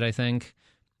phrase it, I think,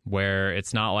 where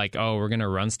it's not like, oh, we're going to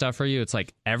run stuff for you. It's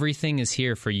like everything is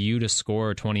here for you to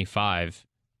score 25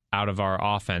 out of our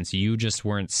offense. You just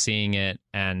weren't seeing it,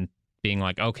 and being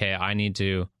like, okay, I need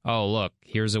to, look,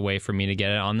 here's a way for me to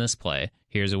get it on this play.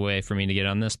 Here's a way for me to get it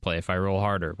on this play if I roll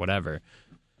harder, whatever.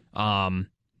 But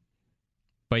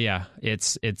yeah,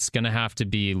 it's going to have to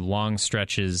be long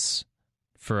stretches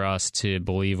for us to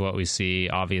believe what we see.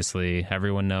 Obviously,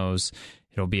 everyone knows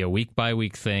it'll be a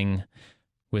week-by-week thing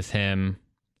with him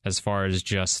as far as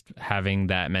just having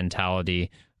that mentality.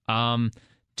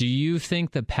 Do you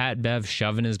think the Pat Bev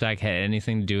shove in his back had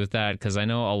anything to do with that? Because I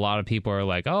know a lot of people are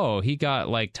like, oh, he got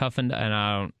like toughened, and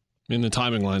I don't... I mean, the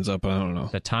timing lines up, I don't know.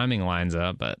 The timing lines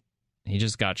up, but he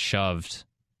just got shoved.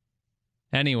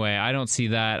 Anyway, I don't see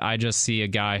that. I just see a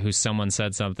guy who someone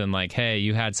said something like, hey,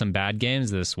 you had some bad games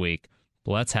this week.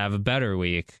 Let's have a better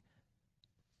week.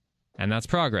 And that's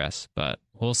progress, but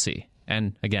we'll see.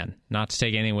 And again, not to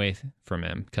take any away from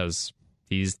him, because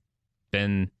he's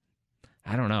been...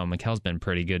 I don't know. Mikel's been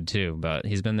pretty good too, but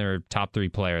he's been their top 3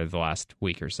 player the last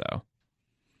week or so.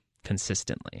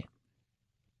 Consistently.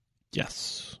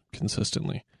 Yes,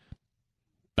 consistently.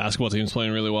 Basketball team's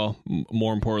playing really well.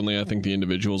 More importantly, I think the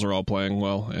individuals are all playing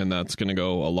well, and that's going to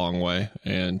go a long way.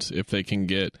 And if they can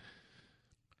get...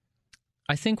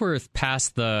 I think we're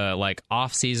past the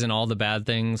off season, all the bad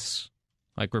things.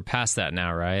 We're past that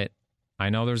now, right?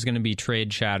 I know there's going to be trade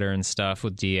chatter and stuff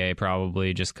with DA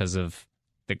probably just because of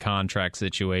the contract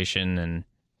situation and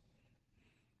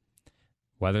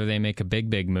whether they make a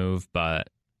big move, but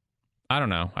I don't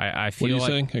know. I feel what are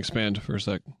you saying? Expand for a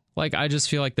sec. I just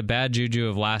feel like the bad juju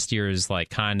of last year is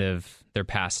kind of, they're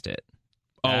past it.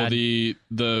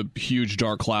 The huge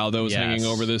dark cloud that was hanging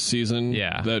over this season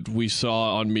that we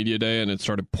saw on Media Day, and it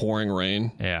started pouring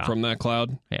rain from that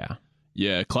cloud.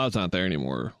 Yeah, cloud's not there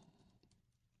anymore.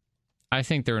 I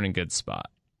think they're in a good spot.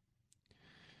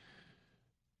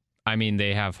 I mean,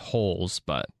 they have holes,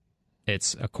 but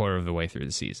it's a quarter of the way through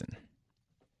the season.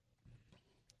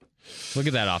 Look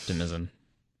at that optimism.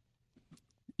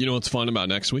 You know what's fun about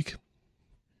next week?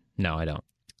 No, I don't.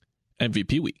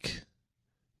 MVP week.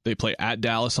 They play at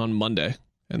Dallas on Monday,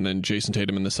 and then Jason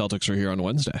Tatum and the Celtics are here on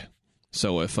Wednesday.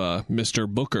 So if Mr.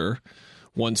 Booker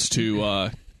wants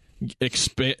to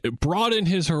broaden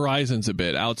his horizons a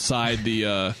bit outside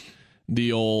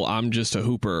the old I'm just a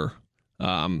hooper,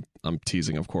 I'm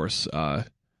teasing, of course,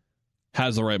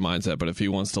 has the right mindset, but if he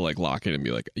wants to lock in and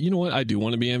be like, you know what, I do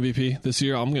want to be MVP this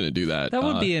year, I'm going to do that. That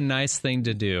would be a nice thing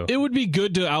to do. It would be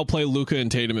good to outplay Luka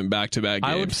and Tatum in back-to-back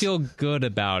games. I would feel good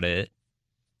about it.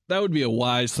 That would be a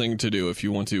wise thing to do if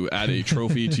you want to add a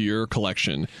trophy to your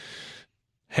collection.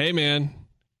 Hey, man,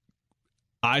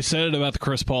 I said it about the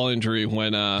Chris Paul injury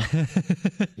when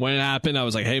when it happened. I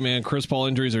was like, hey, man, Chris Paul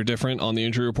injuries are different on the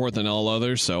injury report than all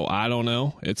others, so I don't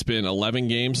know. It's been 11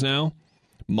 games now.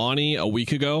 Monty, a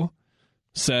week ago,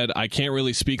 said, I can't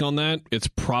really speak on that. It's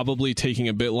probably taking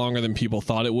a bit longer than people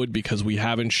thought it would because we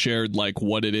haven't shared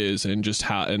what it is and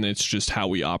it's just how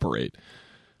we operate.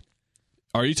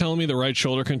 Are you telling me the right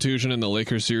shoulder contusion in the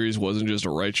Lakers series wasn't just a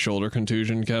right shoulder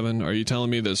contusion, Kevin? Are you telling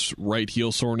me this right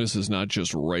heel soreness is not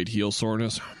just right heel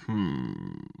soreness? I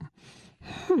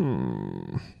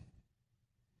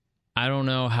don't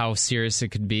know how serious it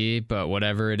could be, but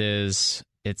whatever it is,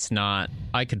 it's not.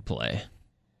 I could play.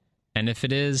 And if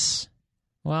it is,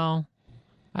 well,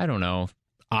 I don't know.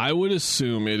 I would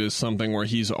assume it is something where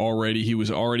he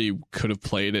could have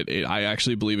played at 8. I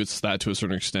actually believe it's that to a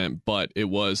certain extent, but it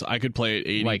was, I could play at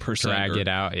 80%. Drag it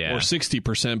out, yeah. Or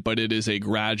 60%, but it is a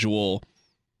gradual,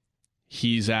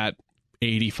 he's at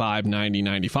 85, 90,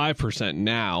 95%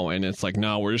 now, and it's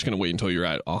no, we're just going to wait until you're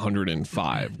at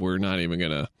 105. We're not even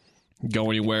going to go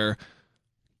anywhere.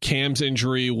 Cam's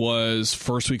injury was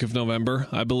first week of November,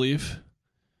 I believe.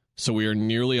 So we are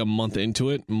nearly a month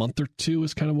into it. A month or two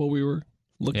is kind of what we were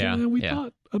looking at, we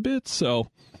thought a bit.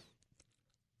 So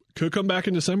could come back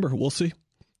in December. We'll see.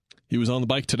 He was on the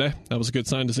bike today. That was a good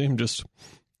sign to see him just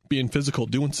being physical,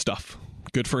 doing stuff.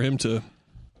 Good for him to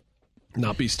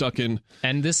not be stuck in.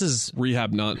 And this is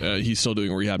rehab. He's still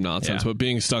doing rehab nonsense, but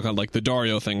being stuck on the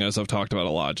Dario thing, as I've talked about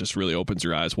a lot, just really opens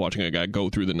your eyes. Watching a guy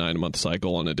go through the 9-month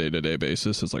cycle on a day-to-day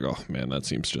basis, it's oh man, that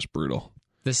seems just brutal.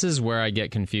 This is where I get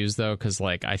confused though, because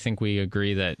I think we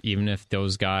agree that even if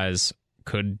those guys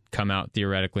could come out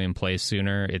theoretically and play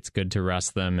sooner, it's good to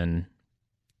rest them and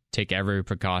take every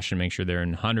precaution, make sure they're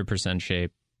in 100%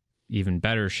 shape, even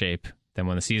better shape than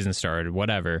when the season started,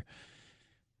 whatever.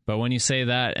 But when you say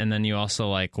that, and then you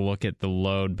also look at the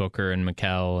load Booker and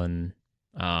Mikel and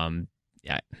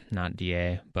not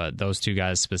DA, but those two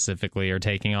guys specifically are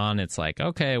taking on, it's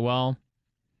okay, well,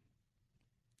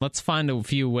 let's find a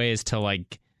few ways to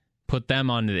put them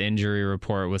onto the injury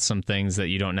report with some things that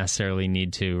you don't necessarily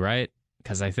need to, right?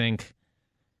 Because I think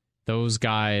those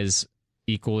guys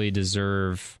equally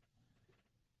deserve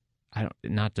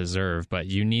not deserve, but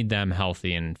you need them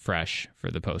healthy and fresh for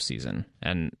the postseason.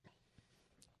 And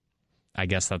I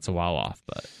guess that's a while off,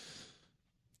 but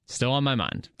still on my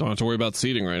mind. Don't have to worry about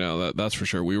seeding right now. That's for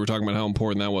sure. We were talking about how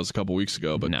important that was a couple weeks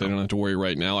ago, but they don't have to worry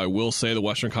right now. I will say the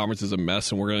Western Conference is a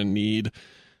mess, and we're going to need...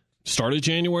 Start of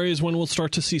January is when we'll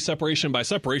start to see separation. By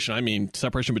separation, I mean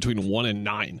separation between 1 and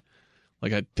 9.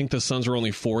 Like, I think the Suns are only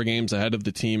 4 games ahead of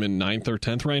the team in 9th or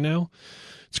 10th right now.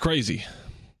 It's crazy.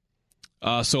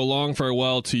 So long,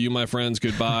 farewell to you, my friends.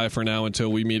 Goodbye for now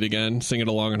until we meet again. Sing it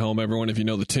along at home, everyone, if you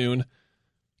know the tune.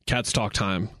 Cats talk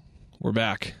time. We're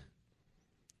back.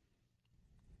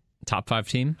 Top 5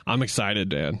 team? I'm excited,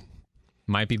 Dan.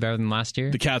 Might be better than last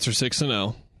year. The Cats are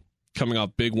 6-0, coming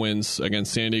off big wins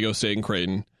against San Diego State and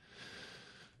Creighton.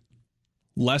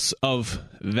 Less of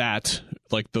that,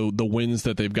 like the wins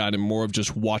that they've gotten, more of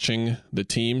just watching the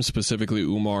team, specifically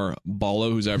Oumar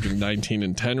Ballo, who's averaging 19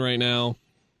 and 10 right now.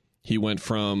 He went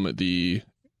from the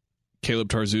Caleb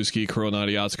Tarczewski, Kirill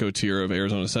Nadiatsko tier of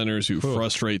Arizona centers who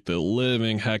frustrate the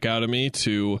living heck out of me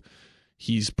to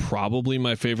he's probably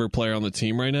my favorite player on the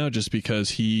team right now just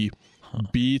because he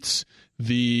beats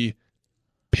the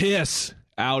piss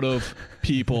out of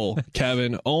people,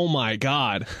 Kevin. Oh my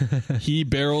God. He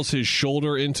barrels his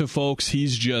shoulder into folks.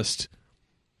 He's just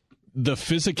the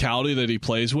physicality that he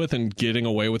plays with and getting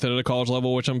away with it at a college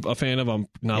level, which I'm a fan of. I'm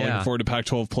not looking forward to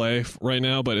Pac-12 play right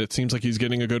now, but it seems like he's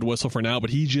getting a good whistle for now.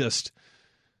 But he just,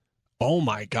 oh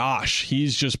my gosh,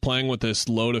 he's just playing with this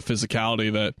load of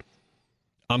physicality that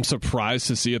I'm surprised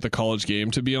to see at the college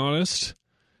game, to be honest.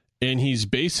 And he's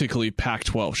basically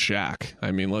Pac-12 Shaq. I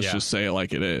mean, let's just say it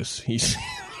like it is. He's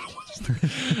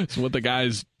it's what the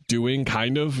guy's doing,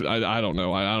 kind of. I don't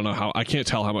know. I don't know how. I can't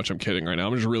tell how much I'm kidding right now.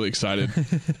 I'm just really excited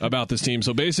about this team.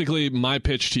 So basically, my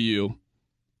pitch to you.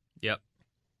 Yep.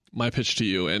 My pitch to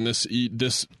you, and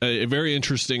this a very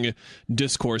interesting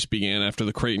discourse began after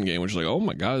the Creighton game, which was like, oh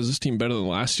my God, is this team better than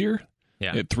last year?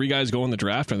 Yeah. They had 3 guys go in the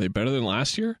draft. Are they better than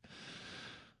last year?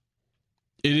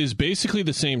 It is basically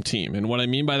the same team. And what I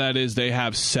mean by that is they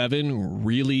have 7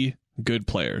 really good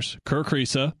players. Kerr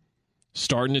Kriisa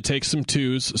starting to take some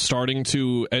twos, starting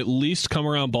to at least come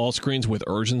around ball screens with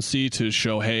urgency to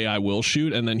show, hey, I will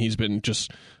shoot. And then he's been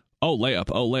just,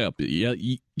 layup. Yeah,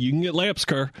 you can get layups,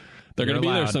 Kerr. They're going to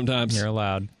be there sometimes. You're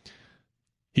allowed.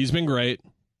 He's been great.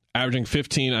 Averaging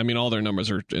 15. I mean, all their numbers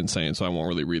are insane, so I won't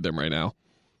really read them right now.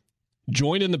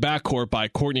 Joined in the backcourt by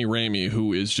Courtney Ramey,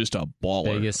 who is just a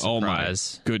baller. Biggest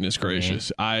surprise. Oh my goodness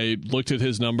gracious. I looked at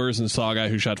his numbers and saw a guy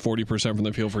who shot 40% from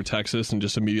the field for Texas and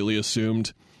just immediately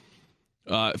assumed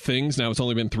things. Now, it's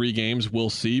only been 3 games. We'll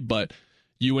see. But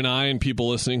you and I and people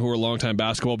listening who are longtime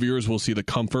basketball viewers will see the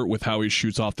comfort with how he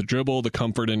shoots off the dribble, the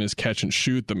comfort in his catch and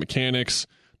shoot, the mechanics,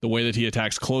 the way that he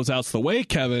attacks closeouts, the way,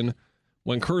 Kevin,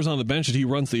 when Kerr's on the bench, he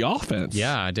runs the offense.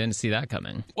 Yeah, I didn't see that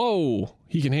coming. Whoa,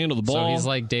 he can handle the ball. So he's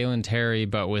like Dalen Terry,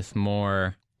 but with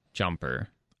more jumper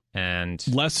and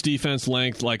less defense,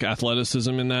 length, like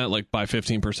athleticism in that, like by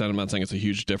 15%. I'm not saying it's a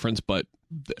huge difference, but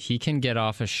he can get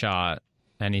off a shot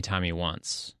anytime he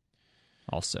wants.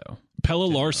 Also, Pelle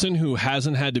Larsson, who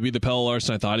hasn't had to be the Pelle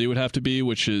Larsson I thought he would have to be,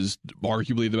 which is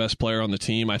arguably the best player on the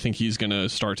team. I think he's going to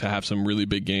start to have some really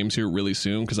big games here really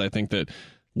soon because I think that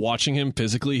watching him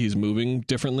physically, he's moving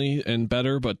differently and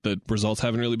better, but the results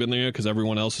haven't really been there yet because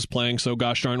everyone else is playing so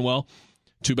gosh darn well.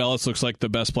 Tubelis looks like the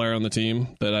best player on the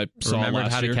team that I saw last year.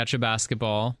 Remembered how to catch a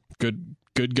basketball.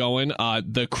 Good going.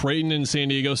 The Creighton and San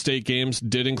Diego State games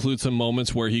did include some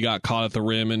moments where he got caught at the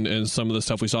rim and some of the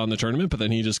stuff we saw in the tournament, but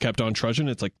then he just kept on trudging.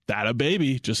 It's like, that a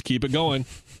baby. Just keep it going.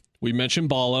 We mentioned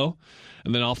Ballo,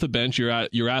 and then off the bench,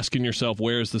 you're asking yourself,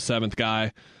 where's the 7th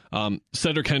guy?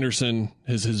 Cedric Henderson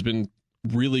has been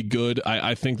really good.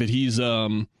 I think that he's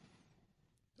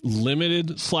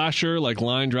limited slasher, like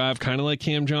line drive, kind of like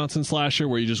Cam Johnson slasher,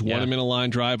 where you just want him in a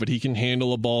line drive, but he can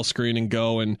handle a ball screen and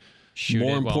go. And shoot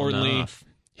more importantly, well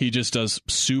he just does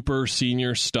super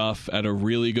senior stuff at a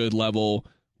really good level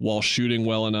while shooting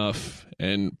well enough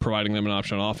and providing them an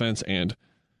option on offense. And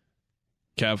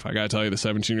Kev, I got to tell you, the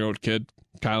 17-year-old kid,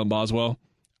 Kylan Boswell,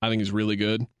 I think he's really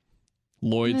good.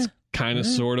 Lloyd's kind of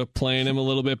sort of playing him a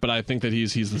little bit, but I think that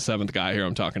he's the 7th guy here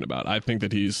I'm talking about. I think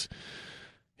that he's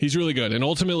really good. And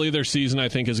ultimately their season, I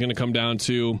think, is going to come down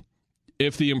to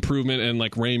if the improvement and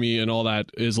like Ramey and all that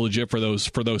is legit for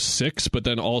those 6, but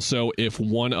then also if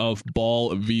one of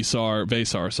Vasar,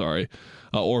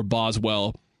 or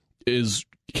Boswell is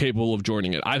capable of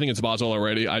joining it. I think it's Boswell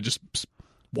already. I just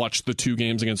watched the 2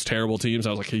 games against terrible teams.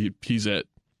 I was like, he's it.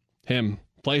 Him.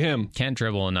 Play him. Can't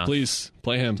dribble enough. Please,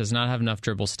 play him. Does not have enough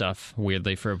dribble stuff,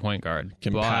 weirdly, for a point guard.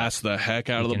 Can pass the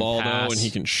heck out of the ball, though, and he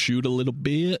can shoot a little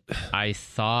bit. I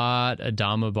thought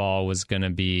Adama Ball was going to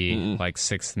be like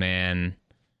sixth man,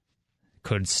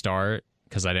 could start,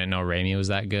 because I didn't know Ramey was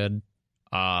that good.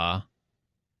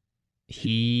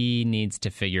 He needs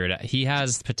to figure it out. He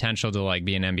has potential to like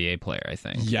be an NBA player, I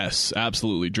think. Yes,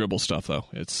 absolutely. Dribble stuff, though.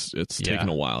 It's taken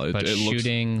a while. But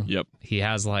shooting, yep. He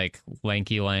has like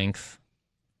lanky length.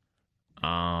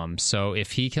 So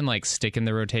if he can like stick in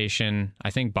the rotation,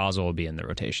 I think Boswell will be in the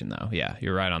rotation though. Yeah,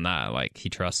 you're right on that. Like he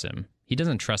trusts him. He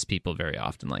doesn't trust people very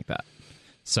often like that.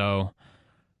 So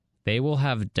they will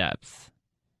have depth.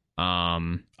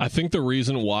 I think the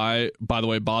reason why, by the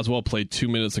way, Boswell played 2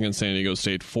 minutes against San Diego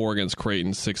State, 4 against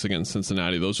Creighton, 6 against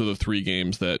Cincinnati. Those are the 3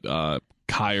 games that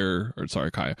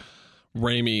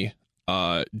Ramey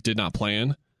did not play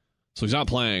in. So he's not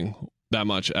playing that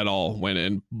much at all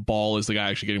and Ball is the guy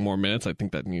actually getting more minutes. I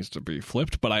think that needs to be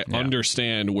flipped, but I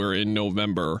understand we're in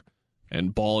November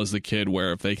and Ball is the kid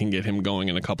where if they can get him going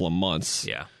in a couple of months,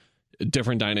 a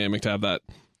different dynamic to have that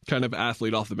kind of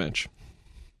athlete off the bench.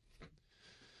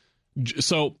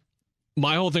 So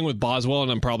my whole thing with Boswell,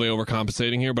 and I'm probably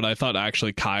overcompensating here, but I thought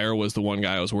actually Kyer was the one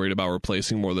guy I was worried about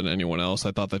replacing more than anyone else.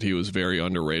 I thought that he was very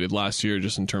underrated last year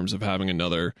just in terms of having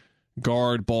another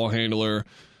guard, ball handler,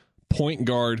 point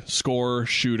guard, scorer,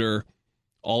 shooter,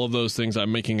 all of those things.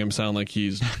 I'm making him sound like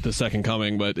he's the second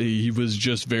coming, but he was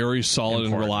just very solid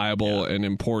and reliable and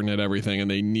important at everything,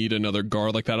 and they need another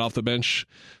guard like that off the bench.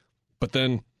 But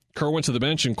then Kerr went to the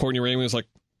bench, and Courtney Ramey was like,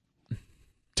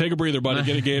 take a breather, buddy.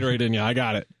 Get a Gatorade in you. I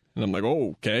got it. And I'm like, oh,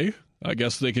 okay. I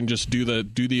guess they can just do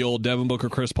the old Devin Booker,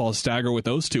 Chris Paul stagger with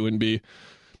those two and be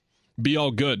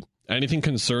all good. Anything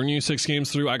concern you 6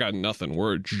 games through? I got nothing.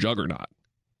 We're a juggernaut.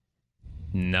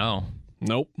 No.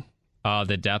 Nope.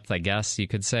 The depth, I guess you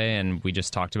could say, and we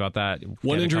just talked about that.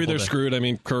 One injury, they're screwed. I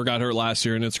mean, Kerr got hurt last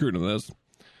year, and it screwed him.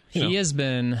 He has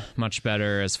been much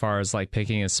better as far as like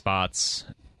picking his spots,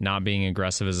 not being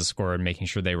aggressive as a scorer, and making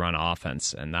sure they run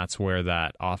offense. And that's where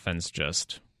that offense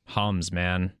just hums,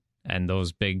 man. And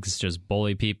those bigs just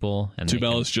bully people. And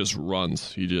Tubelis just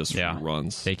runs. He just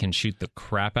runs. They can shoot the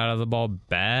crap out of the ball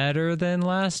better than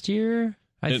last year,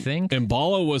 I think. And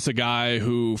Balla was a guy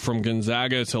who, from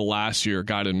Gonzaga to last year,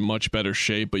 got in much better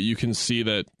shape. But you can see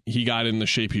that he got in the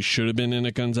shape he should have been in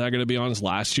at Gonzaga, to be honest,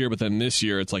 last year. But then this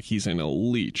year, it's like he's in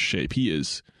elite shape. He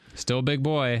is still a big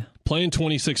boy. Playing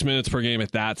 26 minutes per game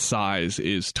at that size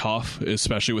is tough,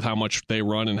 especially with how much they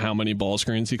run and how many ball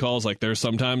screens he calls. Like, there's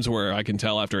sometimes where I can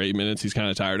tell after 8 minutes he's kind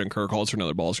of tired, and Kerr calls for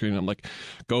another ball screen. And I'm like,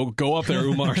 go up there,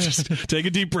 Umar. Just take a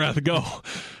deep breath. Go.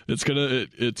 It's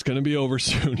gonna be over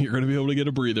soon. You're gonna be able to get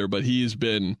a breather. But he's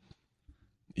been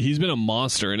a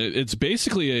monster, and it's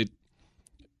basically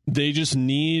they just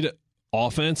need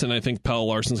offense, and I think Pelle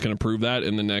Larsson's going to prove that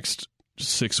in the next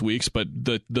 6 weeks. But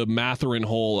the Mathurin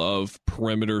hole of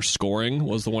perimeter scoring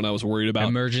was the one I was worried about.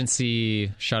 Emergency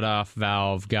shutoff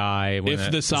valve guy.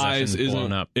 If the size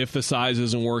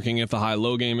isn't working, if the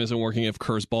high-low game isn't working, if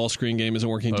Kerr's ball screen game isn't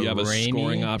working, do you have a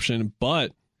scoring option?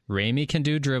 But Ramey can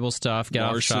do dribble stuff, get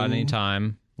off shot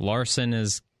anytime. Larsson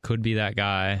could be that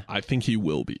guy. I think he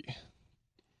will be.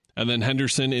 And then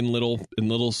Henderson in little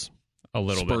a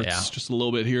little spurts, bit, yeah. Just a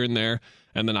little bit here and there.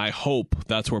 And then I hope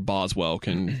that's where Boswell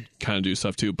can kind of do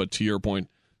stuff too. But to your point,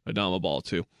 Adama Ball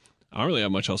too. I don't really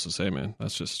have much else to say, man.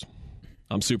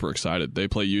 I'm super excited. They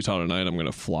play Utah tonight. I'm going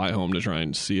to fly home to try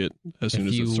and see it as soon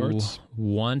as it starts. If you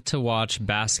want to watch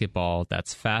basketball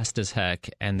that's fast as heck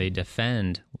and they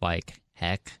defend like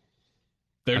heck,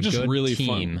 they're just really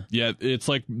team. Fun. Yeah, it's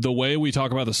like the way we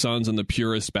talk about the Suns in the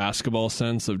purest basketball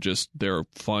sense of just they're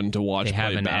fun to watch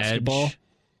play basketball. Edge.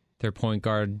 Their point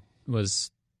guard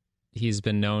he's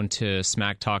been known to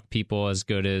smack talk people as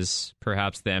good as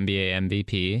perhaps the NBA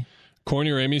MVP.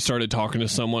 Courtney Ramey started talking to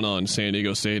someone on San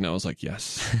Diego State, and I was like,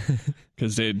 yes.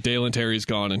 Because Dalen Terry's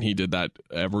gone, and he did that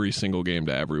every single game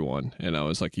to everyone. And I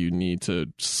was like, you need to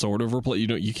sort of replace.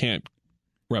 You can't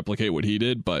replicate what he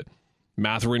did, but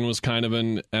Mathurin was kind of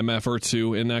an MF or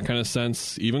two in that kind of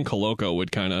sense. Even Koloko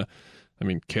would kind of,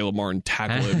 Caleb Martin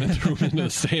tackled him and threw him into the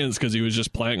stands because he was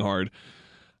just playing hard.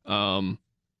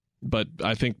 But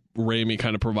I think Ramey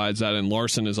kind of provides that, and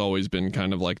Larsson has always been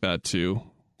kind of like that too.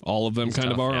 All of them He's kind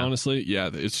tough, of are, honestly. Yeah,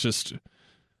 it's just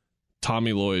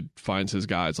Tommy Lloyd finds his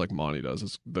guys like Monty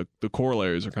does. The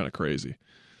corollaries are kind of crazy.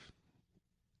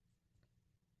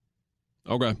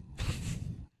 Okay.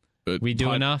 We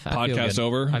do enough. Podcast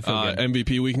over. I feel good.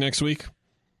 MVP week next week.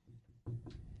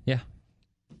 Yeah.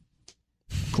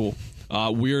 Cool.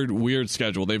 Weird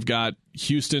schedule. They've got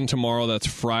Houston tomorrow. That's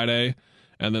Friday.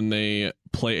 And then they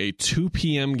play a 2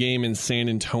 p.m. game in San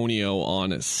Antonio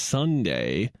on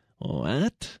Sunday.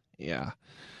 What? Yeah.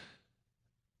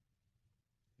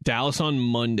 Dallas on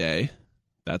Monday.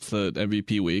 That's the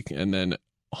MVP week. And then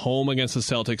home against the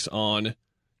Celtics on,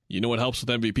 you know what helps with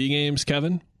MVP games,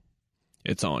 Kevin?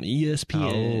 It's on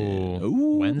ESPN.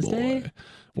 Oh, Wednesday? Boy.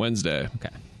 Wednesday.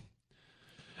 Okay.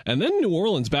 And then New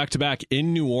Orleans back-to-back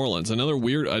in New Orleans. Another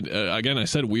weird, again, I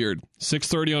said weird.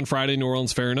 6:30 on Friday, New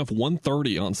Orleans, fair enough.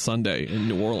 1:30 on Sunday in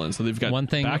New Orleans. So they've got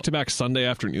back-to-back Sunday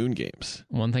afternoon games.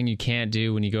 One thing you can't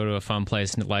do when you go to a fun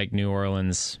place like New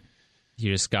Orleans,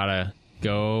 you just got to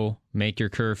go, make your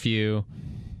curfew,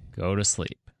 go to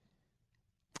sleep.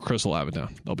 Chris will have it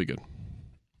down. They'll be good.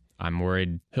 I'm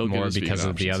worried more because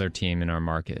of the other team in our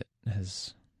market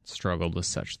has struggled with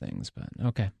such things, but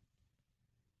okay.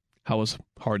 How was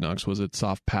Hard Knocks? Was it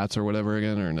soft pats or whatever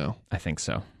again, or no? I think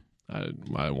so. I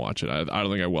didn't watch it. I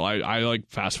don't think I will. I like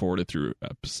fast forwarded through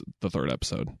the third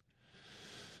episode.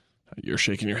 You're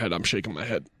shaking your head. I'm shaking my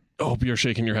head. I hope you're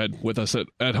shaking your head with us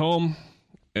at home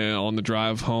and on the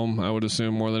drive home. I would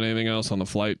assume more than anything else on the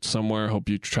flight somewhere. Hope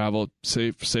you travel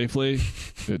safely.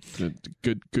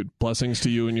 Good blessings to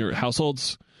you and your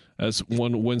households, as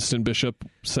one Winston Bishop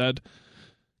said.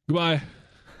 Goodbye.